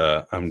 and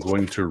I'm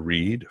going to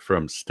read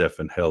from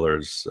Stephen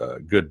Heller's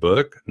good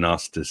book,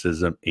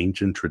 Gnosticism,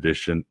 Ancient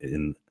Tradition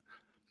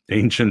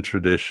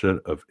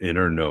of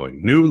Inner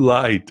Knowing. New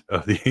light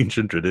of the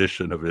ancient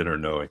tradition of inner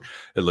knowing.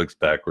 It looks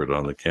backward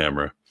on the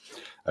camera.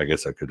 I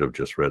guess I could have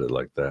just read it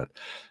like that.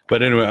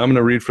 But anyway, I'm going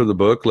to read from the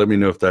book. Let me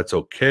know if that's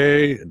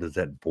okay. Does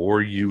that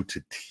bore you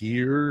to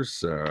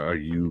tears? Are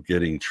you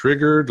getting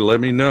triggered? Let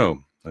me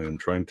know. I'm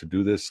trying to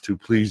do this to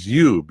please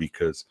you,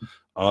 because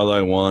all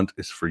I want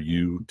is for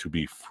you to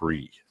be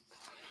free.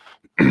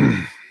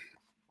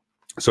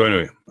 So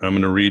anyway, I'm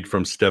going to read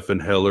from Stephen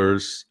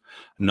Heller's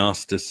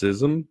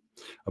Gnosticism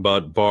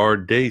about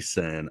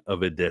Bardesan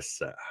of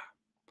Edessa.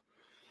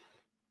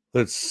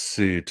 Let's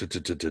see.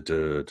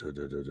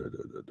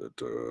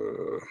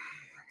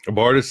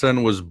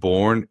 Bardesan was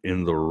born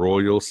in the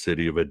royal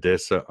city of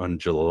Edessa on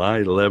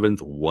July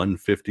 11th,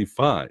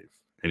 155,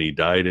 and he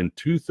died in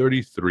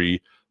 233,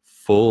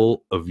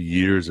 full of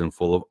years and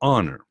full of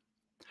honor.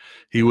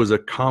 He was a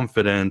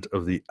confidant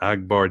of the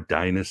Akbar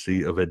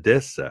dynasty of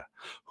Edessa,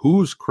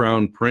 whose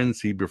crown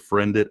prince he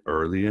befriended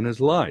early in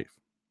his life.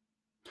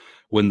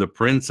 When the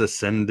prince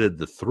ascended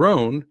the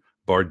throne,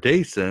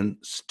 Bardesan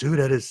stood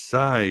at his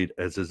side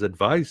as his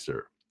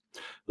advisor.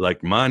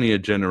 Like many a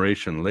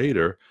generation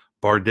later,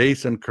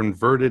 Bardesan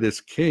converted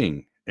as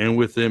king, and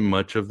with him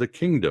much of the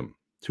kingdom,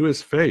 to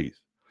his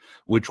faith,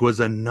 which was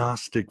a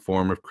Gnostic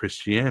form of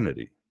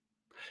Christianity.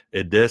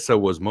 Edessa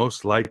was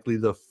most likely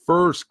the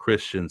first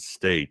Christian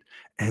state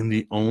and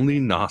the only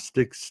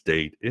Gnostic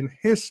state in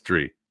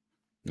history.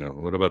 Now,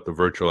 what about the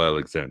virtual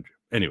Alexandria?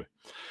 Anyway,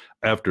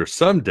 after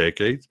some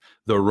decades,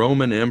 the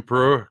Roman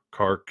Emperor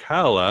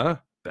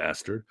Caracalla,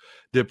 bastard,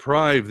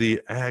 deprived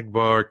the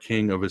Akbar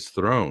king of his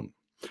throne.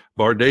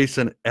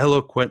 Bardesan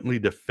eloquently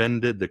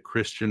defended the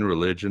Christian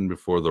religion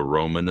before the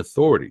Roman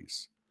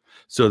authorities,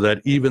 so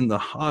that even the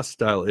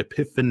hostile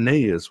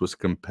Epiphanius was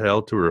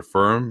compelled to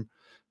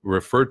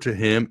refer to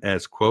him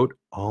as, quote,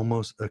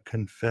 almost a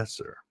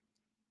confessor.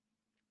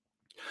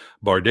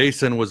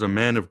 Bardesan was a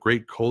man of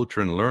great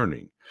culture and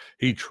learning.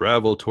 He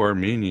traveled to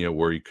Armenia,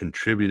 where he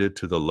contributed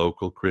to the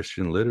local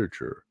Christian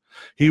literature.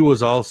 He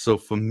was also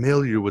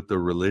familiar with the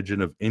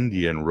religion of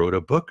India and wrote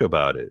a book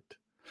about it,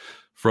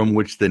 from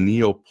which the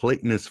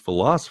Neoplatonist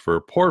philosopher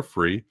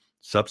Porphyry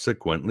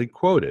subsequently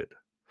quoted.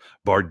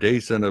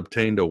 Bardesan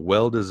obtained a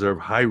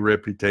well-deserved high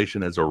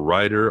reputation as a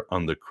writer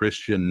on the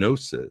Christian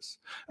gnosis,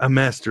 a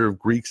master of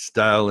Greek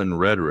style and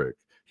rhetoric.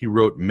 He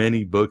wrote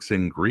many books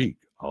in Greek,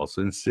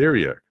 also in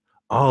Syriac,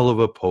 all of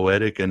a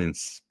poetic and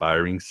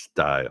inspiring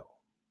style.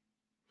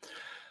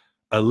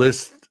 A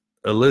list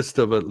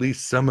of at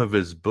least some of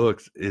his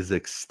books is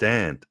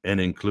extant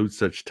and includes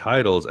such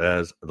titles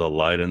as The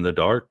Light and the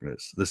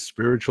Darkness, The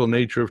Spiritual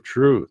Nature of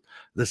Truth,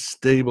 The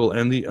Stable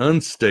and the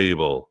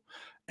Unstable,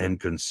 and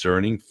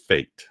Concerning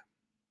Fate.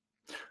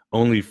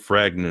 Only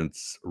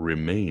fragments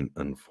remain,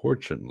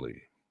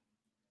 unfortunately.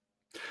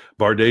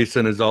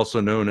 Bardesan is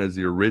also known as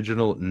the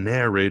original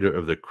narrator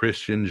of the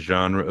Christian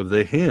genre of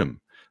the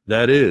hymn,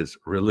 that is,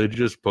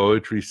 religious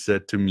poetry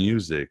set to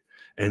music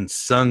and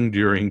sung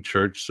during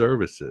church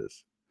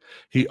services.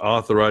 He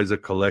authorized a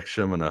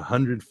collection of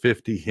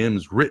 150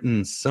 hymns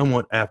written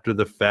somewhat after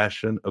the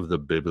fashion of the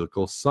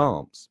biblical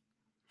Psalms.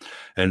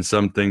 And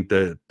some think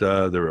that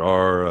there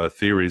are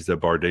theories that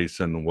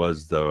Bardesan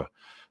was the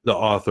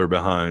author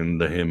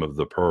behind the Hymn of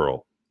the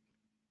Pearl.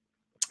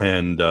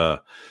 And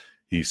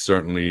he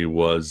certainly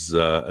was,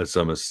 as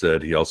some have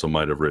said, he also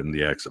might have written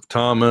the Acts of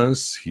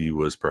Thomas. He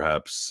was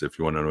perhaps, if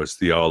you want to know his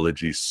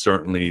theology,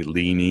 certainly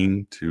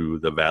leaning to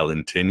the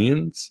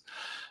Valentinians.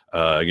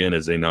 Again,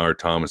 as Einar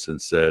Thomason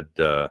said,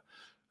 the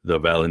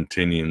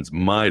Valentinians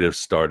might have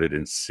started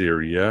in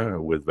Syria,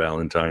 with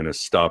Valentinus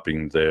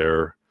stopping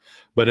there.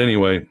 But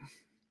anyway,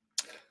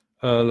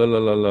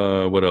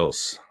 what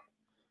else?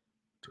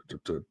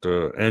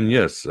 And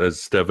yes,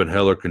 as Stephen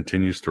Heller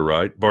continues to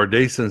write,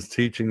 Bardesan's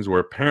teachings were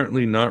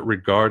apparently not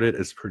regarded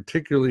as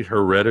particularly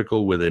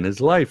heretical within his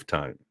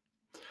lifetime.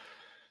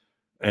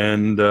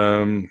 And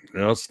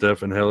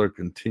Stephen Heller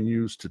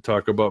continues to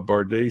talk about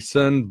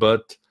Bardesan,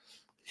 but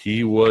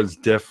he was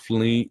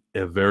definitely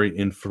a very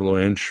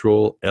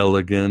influential,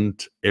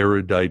 elegant,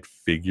 erudite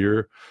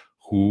figure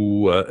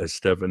who, as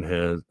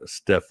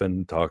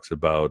Stephen talks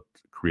about,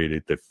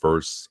 created the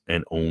first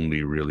and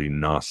only really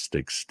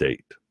Gnostic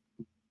state.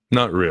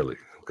 Not really,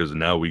 because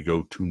now we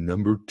go to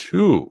number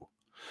 2.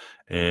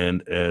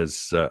 And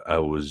as I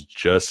was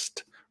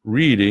just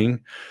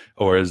reading,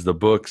 or as the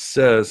book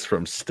says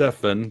from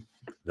Stefan,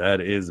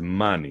 that is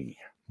Mani.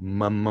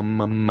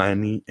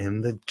 Mani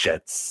and the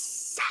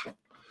Jets.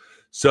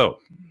 So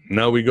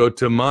now we go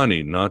to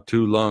Mani, not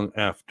too long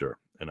after,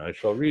 and I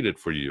shall read it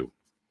for you.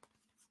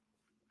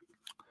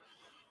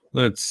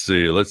 Let's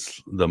see.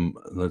 Let's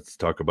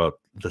talk about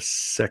the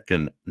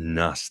second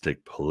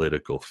Gnostic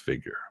political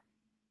figure.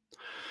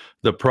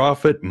 The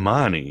prophet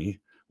Mani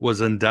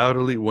was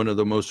undoubtedly one of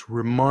the most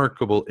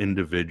remarkable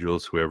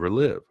individuals who ever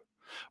lived.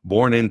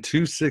 Born in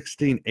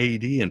 216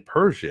 AD in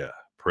Persia,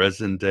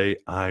 present-day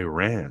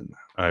Iran.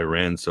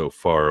 Iran so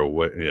far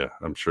away. Yeah,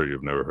 I'm sure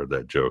you've never heard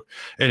that joke.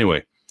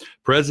 Anyway,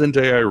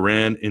 present-day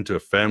Iran into a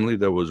family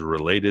that was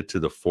related to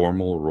the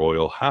formal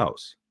royal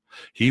house.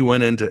 He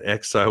went into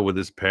exile with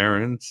his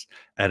parents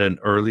at an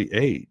early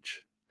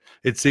age.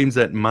 It seems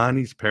that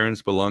Mani's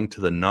parents belonged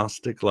to the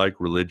Gnostic-like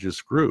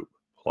religious group,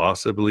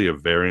 possibly a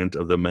variant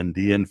of the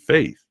Mandean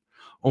faith,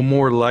 or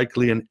more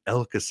likely an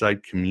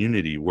Elkasite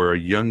community where a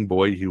young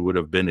boy he would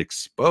have been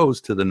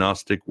exposed to the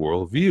Gnostic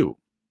worldview.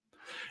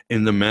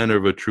 In the manner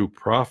of a true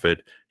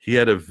prophet, he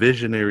had a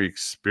visionary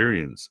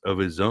experience of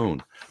his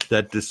own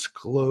that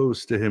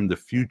disclosed to him the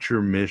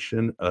future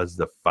mission as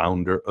the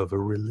founder of a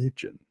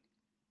religion.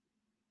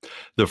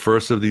 The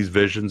first of these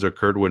visions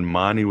occurred when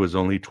Mani was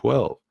only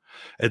 12.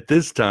 At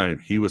this time,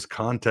 he was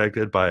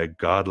contacted by a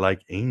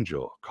godlike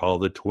angel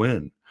called the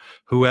Twin,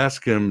 who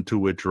asked him to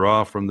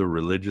withdraw from the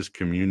religious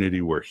community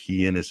where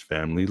he and his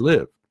family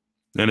lived.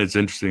 And it's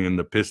interesting, in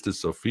the Pistis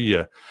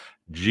Sophia,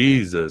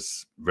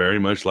 Jesus, very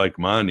much like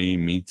Mani,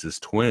 meets his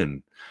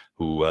twin,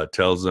 who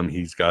tells him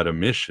he's got a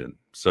mission.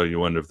 So you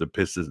wonder if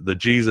the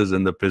Jesus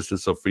in the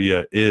Pistis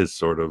Sophia is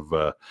sort of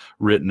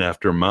written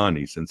after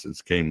Mani, since it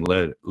came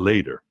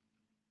later.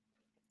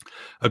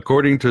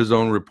 According to his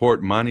own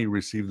report, Mani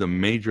received the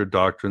major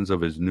doctrines of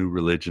his new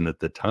religion at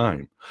the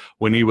time.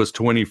 When he was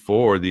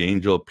 24, the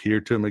angel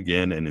appeared to him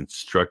again and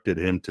instructed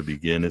him to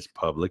begin his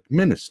public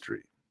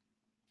ministry.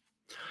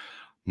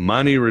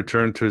 Mani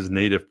returned to his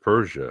native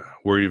Persia,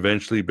 where he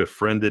eventually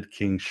befriended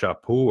King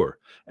Shapur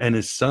and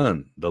his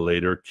son, the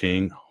later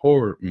King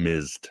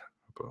Hormizd.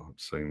 I hope I'm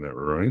saying that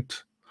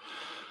right.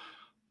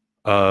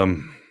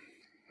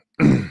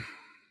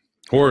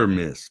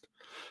 Hormizd.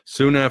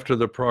 Soon after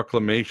the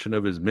proclamation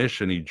of his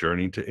mission, he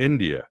journeyed to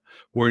India,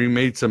 where he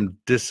made some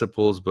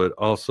disciples, but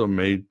also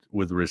made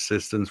with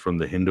resistance from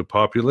the Hindu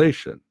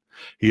population.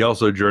 He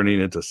also journeyed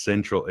into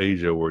Central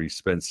Asia, where he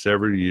spent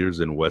several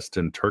years in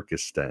Western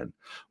Turkestan,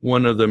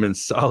 one of them in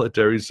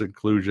solitary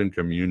seclusion,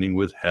 communing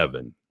with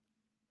heaven.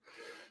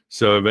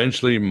 So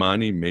eventually,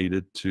 Mani made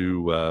it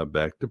to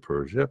back to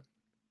Persia,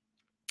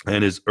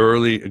 and his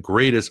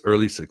greatest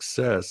early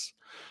success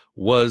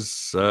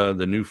was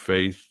the new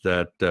faith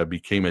that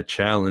became a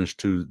challenge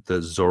to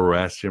the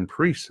Zoroastrian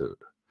priesthood.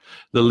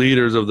 The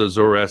leaders of the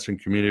Zoroastrian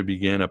community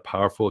began a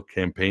powerful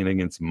campaign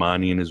against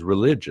Mani and his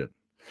religion.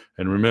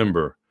 And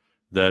remember,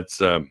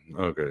 that's,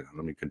 okay,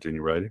 let me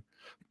continue writing.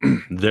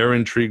 Their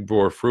intrigue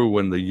bore fruit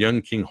when the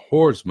young king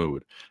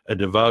Hormizd, a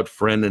devout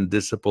friend and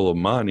disciple of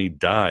Mani,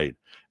 died,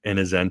 and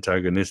his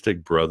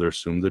antagonistic brother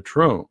assumed the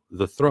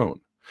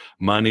throne.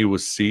 Mani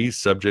was seized,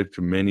 subject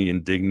to many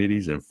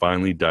indignities, and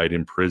finally died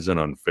in prison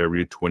on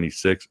February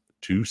 26,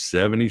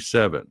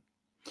 277.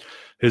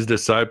 His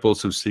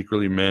disciples, who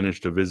secretly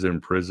managed to visit in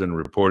prison,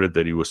 reported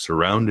that he was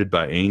surrounded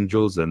by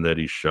angels and that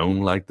he shone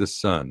like the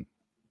sun.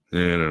 I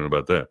don't know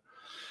about that.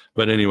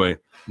 But anyway,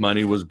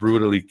 Mani was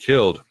brutally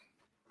killed.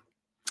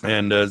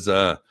 And as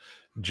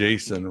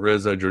Jason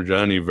Reza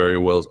Georgiani very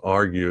well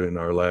argued in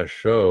our last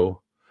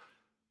show,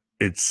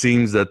 it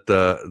seems that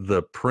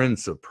the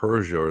prince of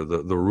Persia, or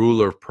the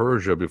ruler of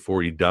Persia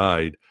before he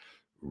died,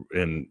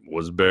 and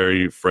was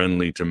very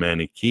friendly to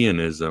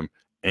Manichaeanism,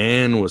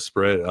 and was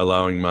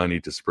allowing Mani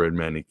to spread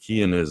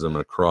Manichaeanism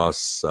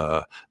across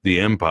the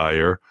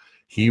empire.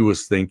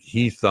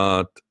 He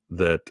thought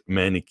that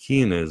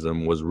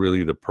Manichaeanism was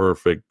really the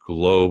perfect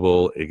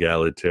global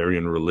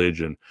egalitarian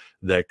religion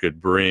that could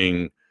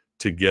bring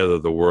together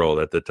the world.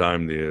 At the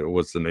time,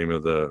 what's the name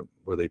of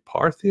were they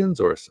Parthians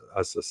or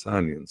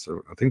Sasanians?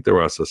 I think they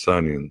were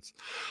Sasanians,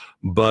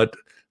 but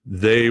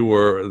they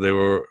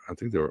were I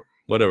think they were,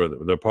 whatever,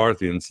 the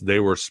Parthians, they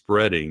were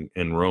spreading,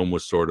 and Rome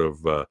was sort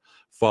of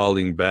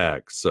falling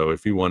back. So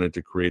if he wanted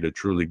to create a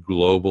truly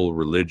global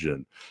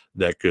religion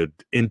that could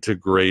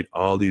integrate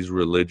all these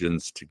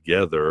religions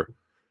together,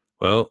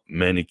 well,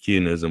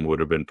 Manichaeanism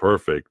would have been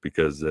perfect,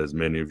 because, as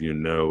many of you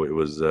know, it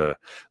was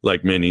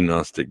like many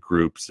Gnostic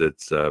groups,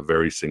 it's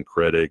very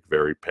syncretic,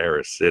 very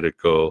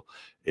parasitical.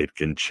 It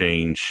can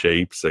change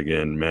shapes.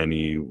 Again,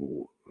 Mani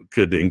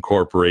could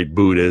incorporate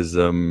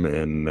Buddhism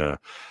and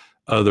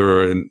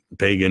other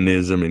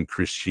paganism and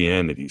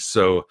Christianity.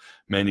 So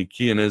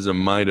Manichaeanism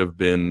might have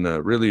been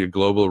really a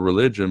global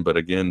religion, but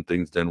again,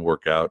 things didn't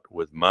work out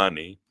with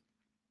Mani.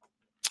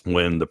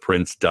 When the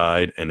prince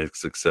died and his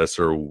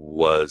successor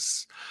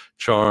was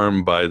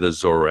charmed by the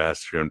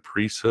Zoroastrian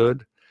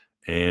priesthood,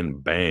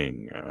 and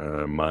bang,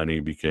 Mani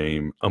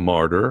became a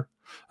martyr.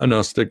 a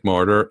Gnostic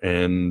martyr,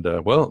 and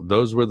well,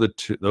 those are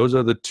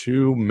the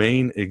two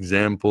main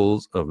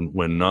examples of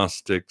when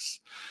Gnostics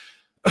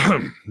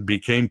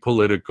became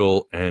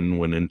political and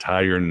when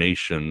entire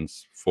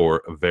nations,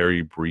 for a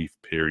very brief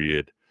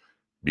period,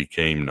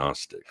 became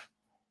Gnostic.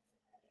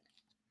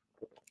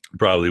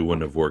 Probably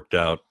wouldn't have worked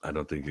out. I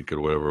don't think it could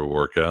ever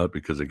work out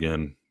because,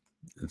 again,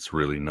 it's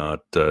really not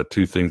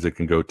two things that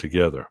can go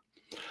together.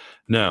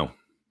 Now,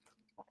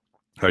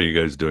 how are you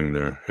guys doing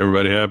there?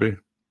 Everybody happy?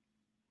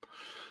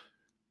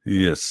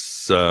 Yes.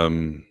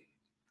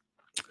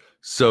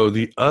 So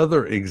the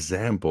other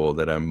example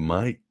that I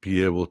might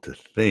be able to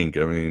think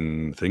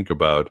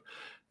about,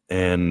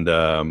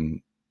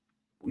 and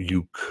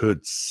you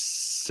could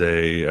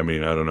say, I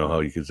don't know how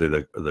you could say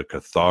that the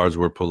Cathars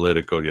were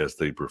political. Yes,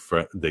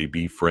 they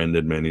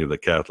befriended many of the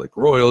Catholic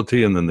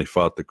royalty, and then they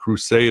fought the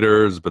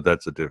Crusaders, but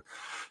that's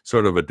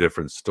sort of a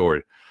different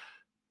story.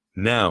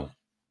 Now,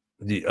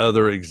 the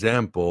other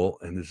example,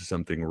 and this is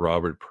something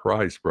Robert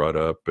Price brought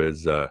up,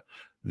 is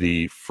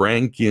the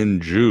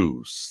Frankian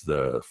Jews,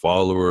 the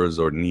followers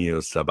or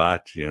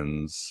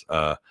Neo-Sabbatians.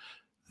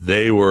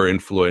 They were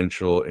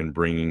influential in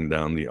bringing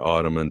down the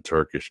Ottoman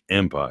Turkish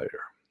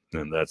Empire.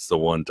 And that's the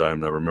one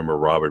time I remember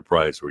Robert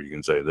Price where you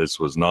can say this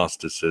was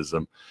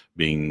Gnosticism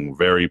being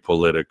very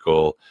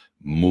political,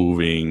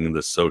 moving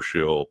the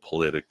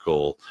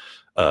socio-political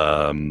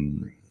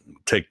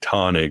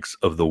tectonics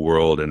of the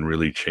world and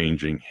really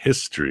changing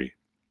history.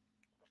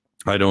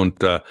 I don't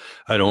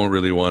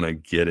really want to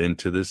get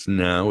into this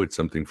now. It's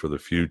something for the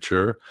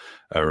future.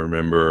 I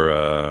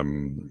remember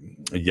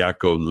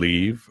Yaakov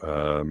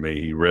Lev, may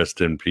he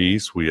rest in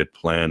peace. We had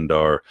planned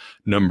our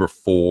number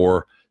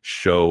 4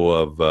 show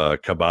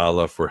of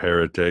Kabbalah for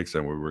heretics,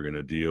 and we were going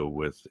to deal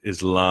with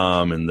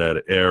Islam in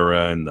that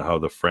era and how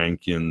the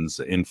Frankians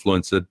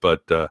influenced it.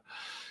 But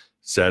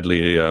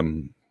sadly,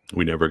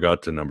 we never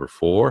got to number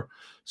 4.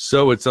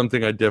 So it's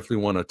something I definitely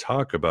want to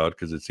talk about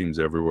because it seems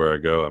everywhere I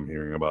go, I'm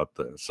hearing about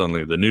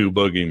suddenly the new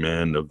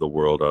boogeyman of the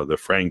world are the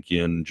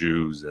Frankian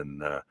Jews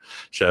and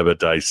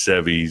Shabbatai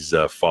Sevi's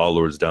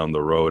followers down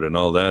the road and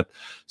all that.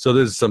 So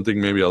this is something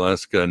maybe I'll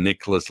ask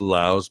Nicholas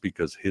Laus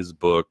because his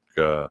book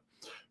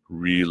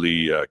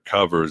really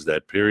covers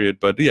that period.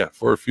 But yeah,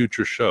 for a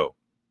future show.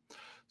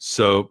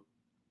 So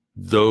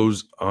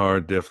those are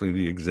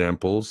definitely the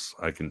examples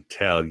I can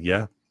tell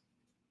you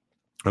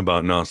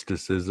about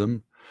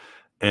Gnosticism.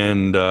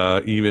 And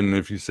even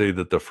if you say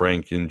that the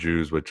Frankian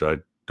Jews, which I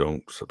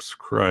don't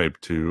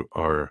subscribe to,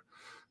 are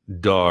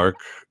dark,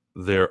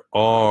 there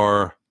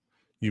are,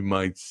 you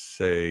might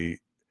say,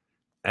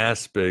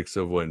 aspects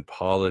of when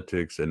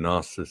politics and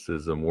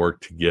Gnosticism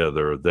work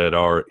together that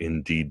are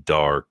indeed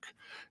dark.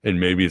 And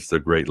maybe it's the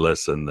great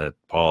lesson that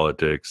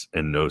politics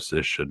and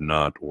Gnosis should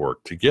not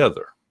work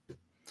together.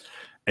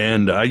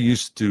 And I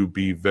used to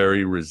be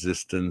very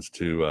resistant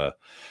to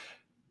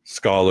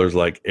scholars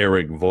like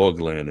Eric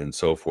Voegelin and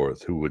so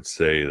forth, who would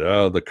say,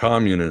 oh, the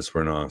communists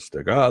were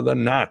Gnostic, the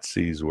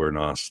Nazis were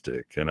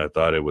Gnostic, and I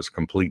thought it was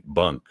complete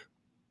bunk.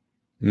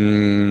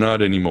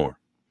 Not anymore.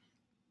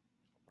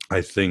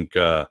 I think,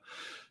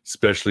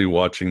 especially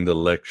watching the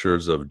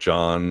lectures of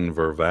John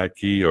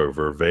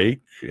Vervaeke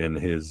in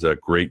his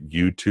great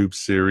YouTube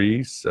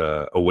series,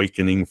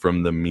 Awakening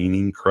from the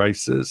Meaning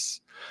Crisis,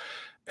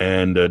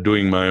 and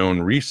doing my own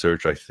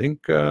research, I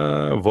think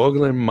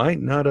Voegelin might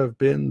not have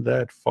been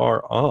that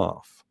far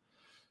off.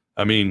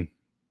 It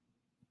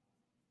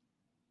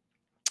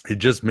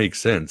just makes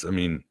sense.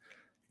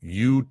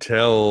 You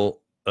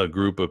tell a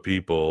group of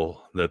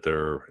people that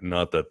they're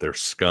not that they're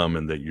scum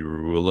and that you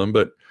rule them,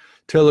 but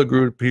tell a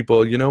group of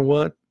people, you know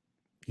what?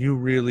 You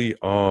really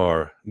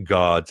are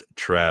gods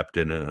trapped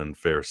in an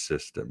unfair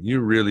system.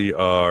 You really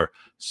are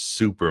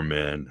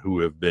supermen who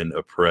have been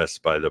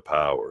oppressed by the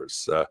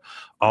powers.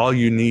 All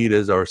you need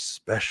is our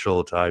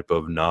special type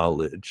of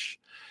knowledge,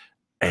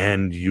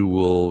 and you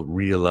will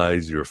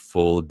realize your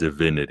full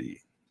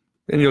divinity.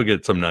 And you'll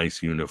get some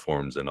nice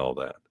uniforms and all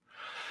that.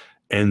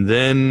 And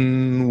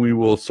then we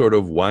will sort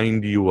of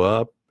wind you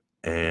up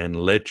and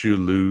let you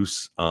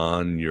loose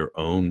on your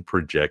own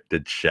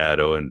projected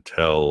shadow and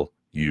tell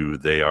you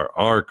they are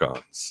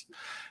archons.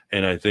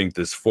 And I think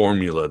this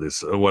formula,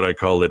 this what I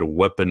call it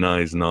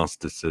weaponized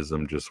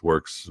Gnosticism, just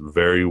works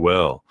very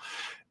well.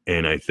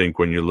 And I think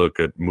when you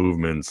look at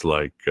movements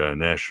like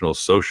National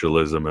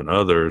Socialism and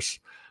others,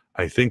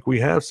 I think we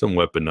have some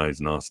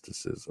weaponized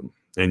Gnosticism.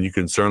 And you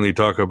can certainly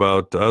talk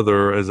about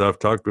other, as I've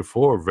talked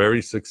before,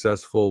 very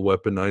successful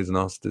weaponized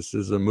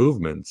Gnosticism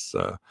movements.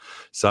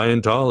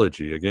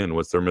 Scientology, again,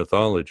 what's their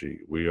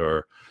mythology? We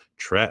are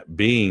trapped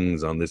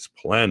beings on this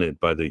planet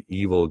by the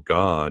evil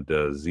god,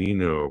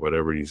 Zeno, or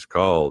whatever he's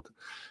called.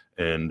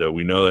 And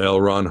we know L.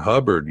 Ron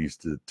Hubbard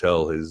used to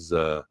tell his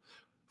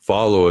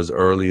followers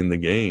early in the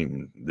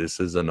game, this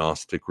is a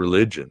Gnostic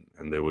religion,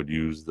 and they would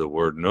use the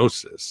word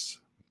gnosis.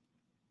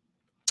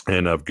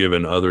 And I've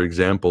given other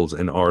examples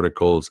in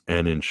articles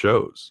and in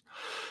shows.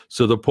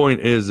 So the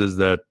point is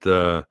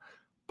that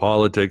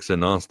politics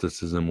and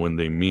Gnosticism, when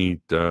they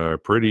meet, are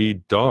pretty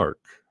dark.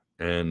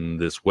 And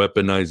this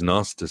weaponized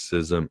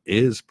Gnosticism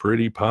is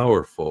pretty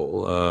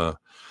powerful.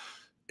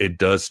 It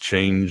does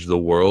change the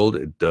world.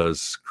 It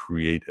does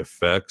create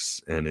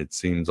effects, and it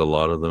seems a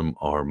lot of them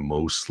are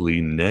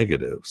mostly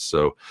negative.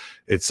 So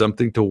it's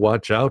something to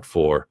watch out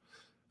for.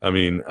 I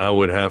mean, I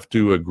would have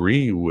to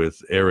agree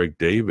with Eric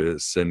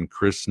Davis and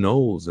Chris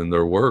Knowles in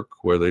their work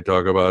where they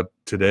talk about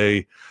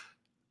today,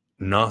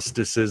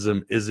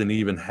 Gnosticism isn't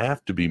even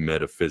have to be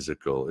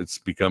metaphysical. It's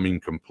becoming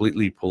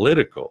completely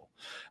political.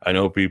 I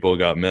know people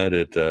got mad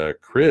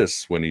at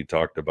Chris when he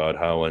talked about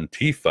how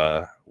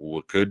Antifa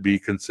could be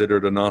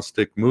considered a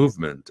Gnostic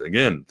movement.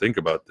 Again, think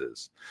about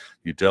this.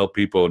 You tell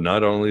people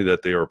not only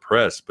that they are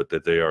oppressed, but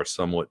that they are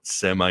somewhat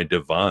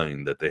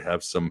semi-divine, that they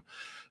have some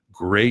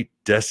great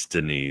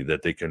destiny,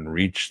 that they can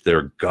reach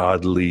their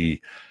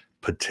godly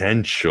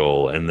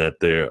potential, and that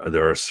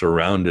they're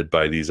surrounded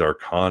by these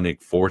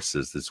archonic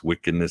forces, this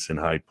wickedness in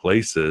high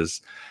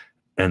places,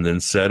 and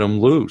then set them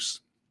loose.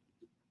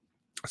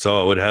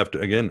 So I would have to,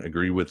 again,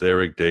 agree with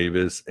Eric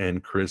Davis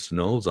and Chris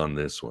Knowles on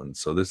this one.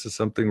 So this is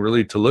something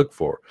really to look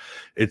for.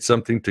 It's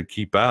something to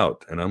keep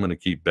out. And I'm going to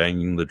keep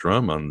banging the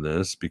drum on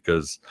this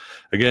because,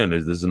 again,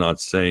 this is not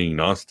saying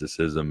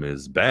Gnosticism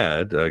is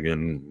bad.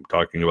 Again,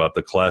 talking about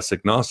the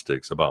classic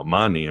Gnostics, about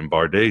Mani and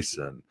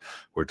Bardesan.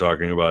 We're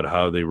talking about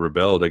how they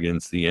rebelled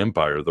against the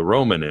empire, the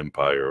Roman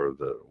Empire, or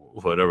the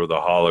whatever, the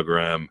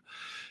hologram.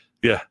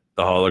 Yeah,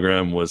 the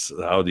hologram was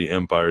how the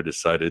empire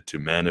decided to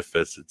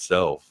manifest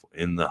itself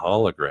in the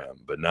hologram.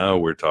 But now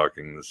we're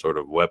talking the sort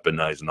of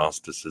weaponized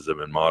Gnosticism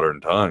in modern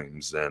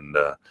times, and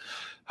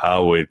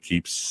how it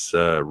keeps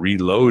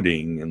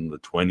reloading in the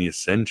 20th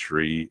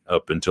century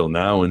up until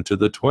now into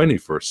the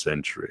 21st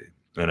century.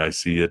 And I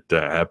see it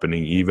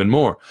happening even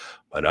more.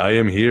 But I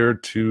am here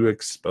to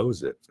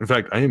expose it. In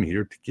fact, I am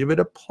here to give it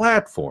a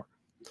platform.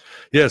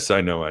 Yes,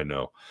 I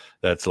know.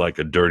 That's like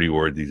a dirty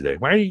word these days.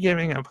 Why are you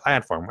giving a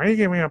platform? Why are you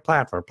giving a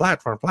platform?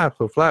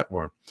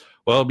 Platform.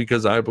 Well,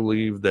 because I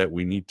believe that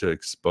we need to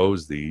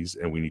expose these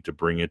and we need to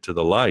bring it to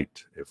the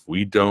light. If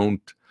we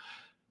don't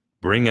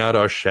bring out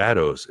our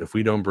shadows, if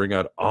we don't bring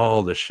out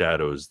all the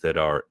shadows that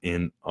are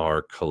in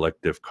our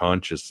collective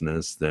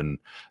consciousness, then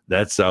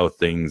that's how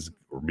things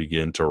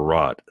begin to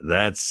rot.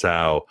 That's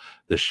how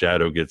the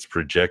shadow gets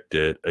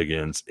projected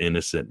against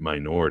innocent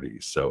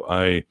minorities. So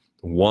I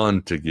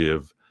want to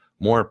give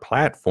more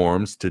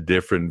platforms to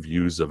different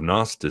views of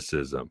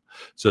Gnosticism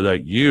so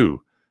that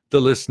you, the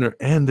listener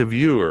and the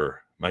viewer,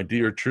 my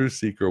dear truth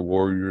seeker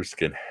warriors,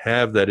 can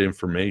have that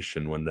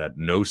information when that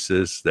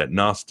gnosis, that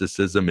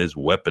Gnosticism is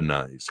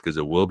weaponized, because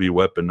it will be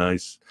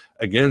weaponized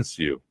against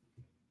you.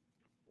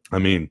 I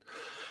mean,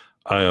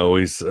 I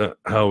always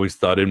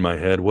thought in my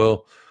head,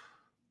 well,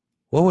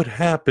 what would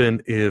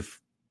happen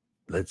if,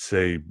 let's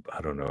say, I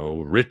don't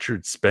know,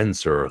 Richard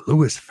Spencer or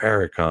Louis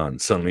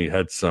Farrakhan suddenly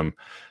had some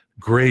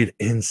great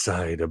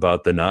insight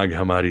about the Nag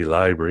Hammadi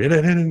library and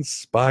it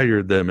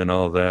inspired them and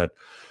all that?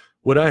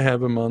 Would I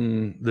have him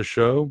on the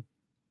show?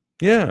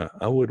 Yeah,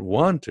 I would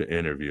want to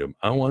interview them.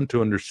 I want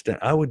to understand.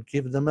 I would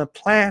give them a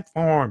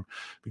platform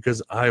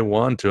because I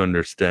want to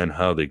understand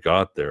how they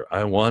got there.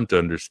 I want to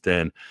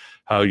understand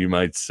how, you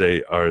might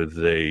say, are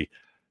they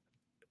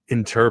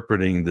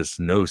interpreting this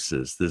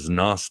gnosis, this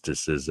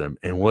Gnosticism,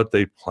 and what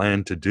they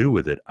plan to do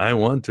with it. I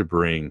want to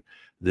bring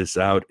this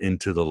out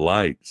into the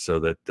light so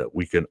that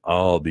we can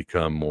all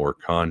become more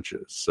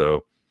conscious.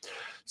 So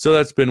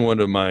that's been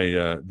one of my,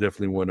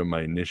 definitely one of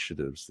my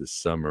initiatives this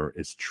summer,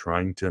 is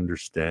trying to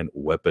understand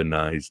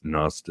weaponized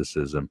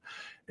Gnosticism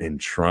and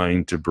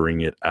trying to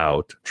bring it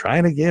out,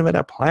 trying to give it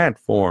a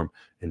platform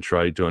and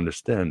try to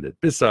understand it,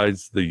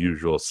 besides the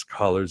usual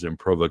scholars and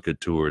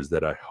provocateurs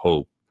that I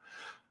hope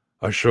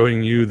are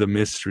showing you the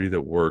mystery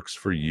that works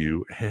for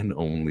you and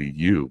only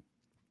you.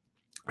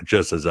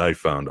 Just as I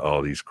found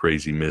all these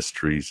crazy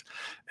mysteries,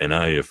 and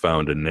I have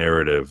found a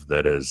narrative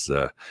that has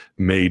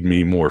made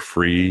me more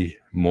free,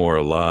 more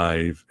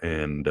alive,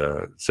 and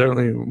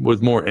certainly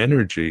with more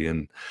energy,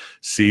 and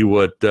see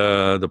what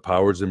the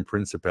powers and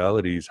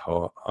principalities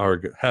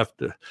have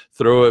to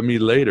throw at me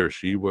later.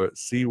 See where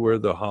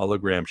the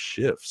hologram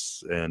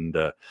shifts and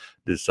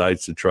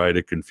decides to try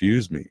to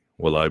confuse me.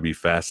 Will I be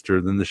faster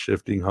than the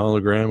shifting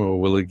hologram, or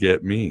will it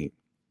get me?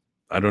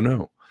 I don't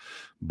know.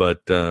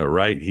 But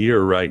right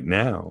here, right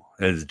now,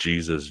 as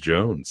Jesus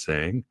Jones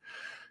sang,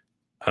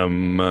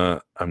 I'm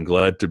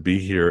glad to be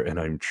here, and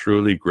I'm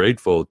truly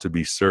grateful to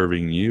be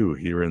serving you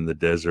here in the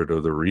desert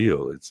of the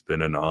real. It's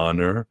been an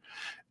honor,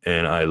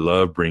 and I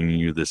love bringing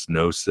you this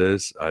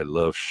gnosis. I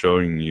love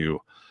showing you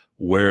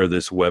where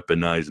this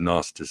weaponized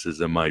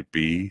Gnosticism might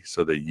be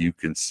so that you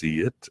can see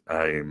it.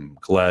 I'm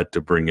glad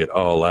to bring it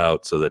all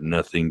out so that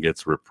nothing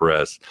gets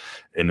repressed.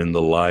 And in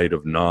the light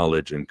of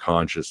knowledge and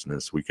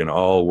consciousness, we can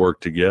all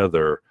work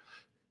together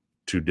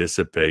to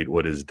dissipate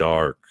what is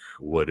dark,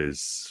 what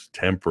is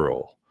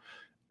temporal,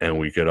 and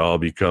we could all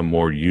become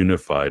more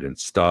unified and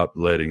stop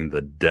letting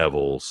the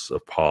devils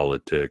of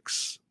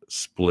politics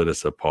split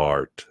us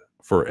apart,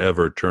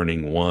 forever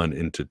turning one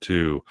into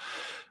two,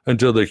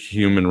 until the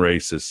human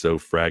race is so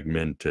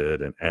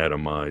fragmented and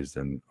atomized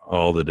and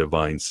all the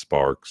divine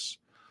sparks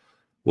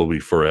will be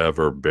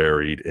forever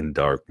buried in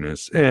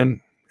darkness,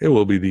 and it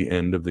will be the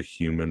end of the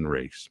human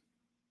race.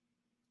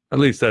 At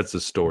least that's the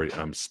story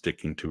I'm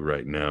sticking to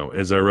right now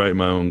as I write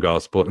my own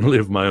gospel and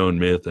live my own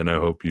myth, and I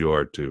hope you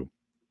are too.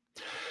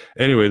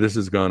 Anyway, this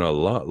has gone a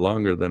lot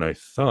longer than I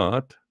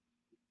thought.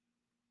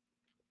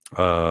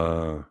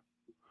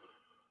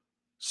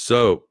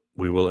 So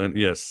we will end.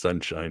 Yes,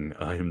 sunshine.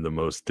 I am the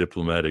most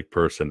diplomatic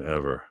person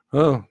ever.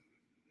 Oh,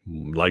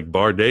 like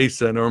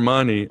Bardace and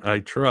Armani, I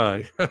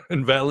try.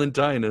 And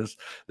Valentinus,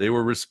 they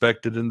were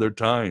respected in their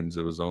times.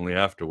 It was only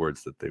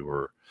afterwards that they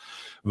were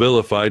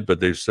vilified, but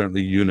they're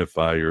certainly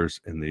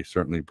unifiers, and they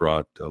certainly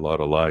brought a lot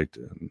of light.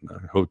 And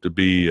I hope to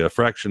be a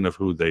fraction of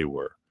who they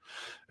were.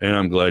 And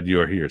I'm glad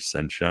you are here,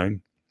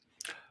 sunshine.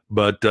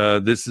 But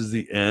this is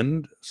the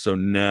end. So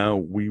now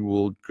we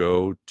will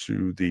go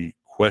to the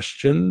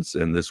questions,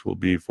 and this will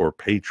be for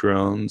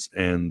patrons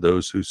and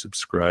those who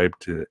subscribe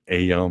to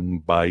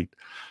Aeon Byte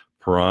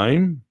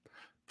Prime.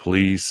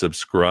 Please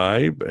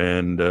subscribe,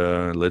 and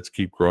let's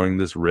keep growing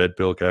this Red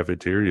Pill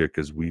Cafeteria,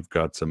 because we've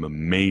got some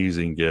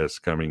amazing guests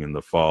coming in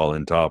the fall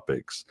and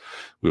topics.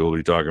 We will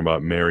be talking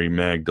about Mary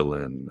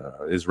Magdalene,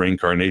 is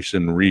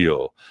reincarnation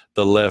real,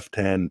 the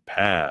left-hand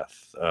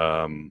path,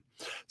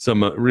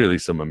 some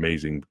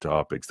amazing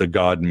topics, the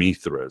god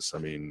Mithras. I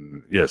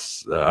mean,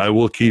 yes, I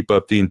will keep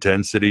up the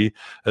intensity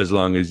as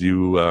long as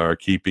you are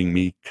keeping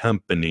me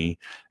company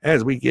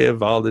as we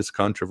give all this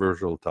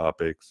controversial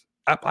topics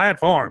a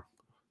platform.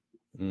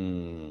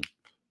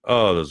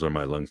 Oh, those are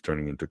my lungs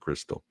turning into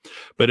crystal.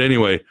 But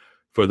anyway,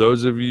 for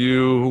those of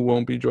you who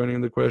won't be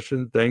joining the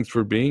question, thanks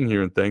for being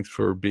here, and thanks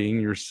for being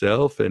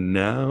yourself. And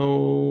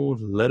now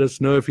let us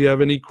know if you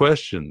have any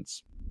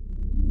questions.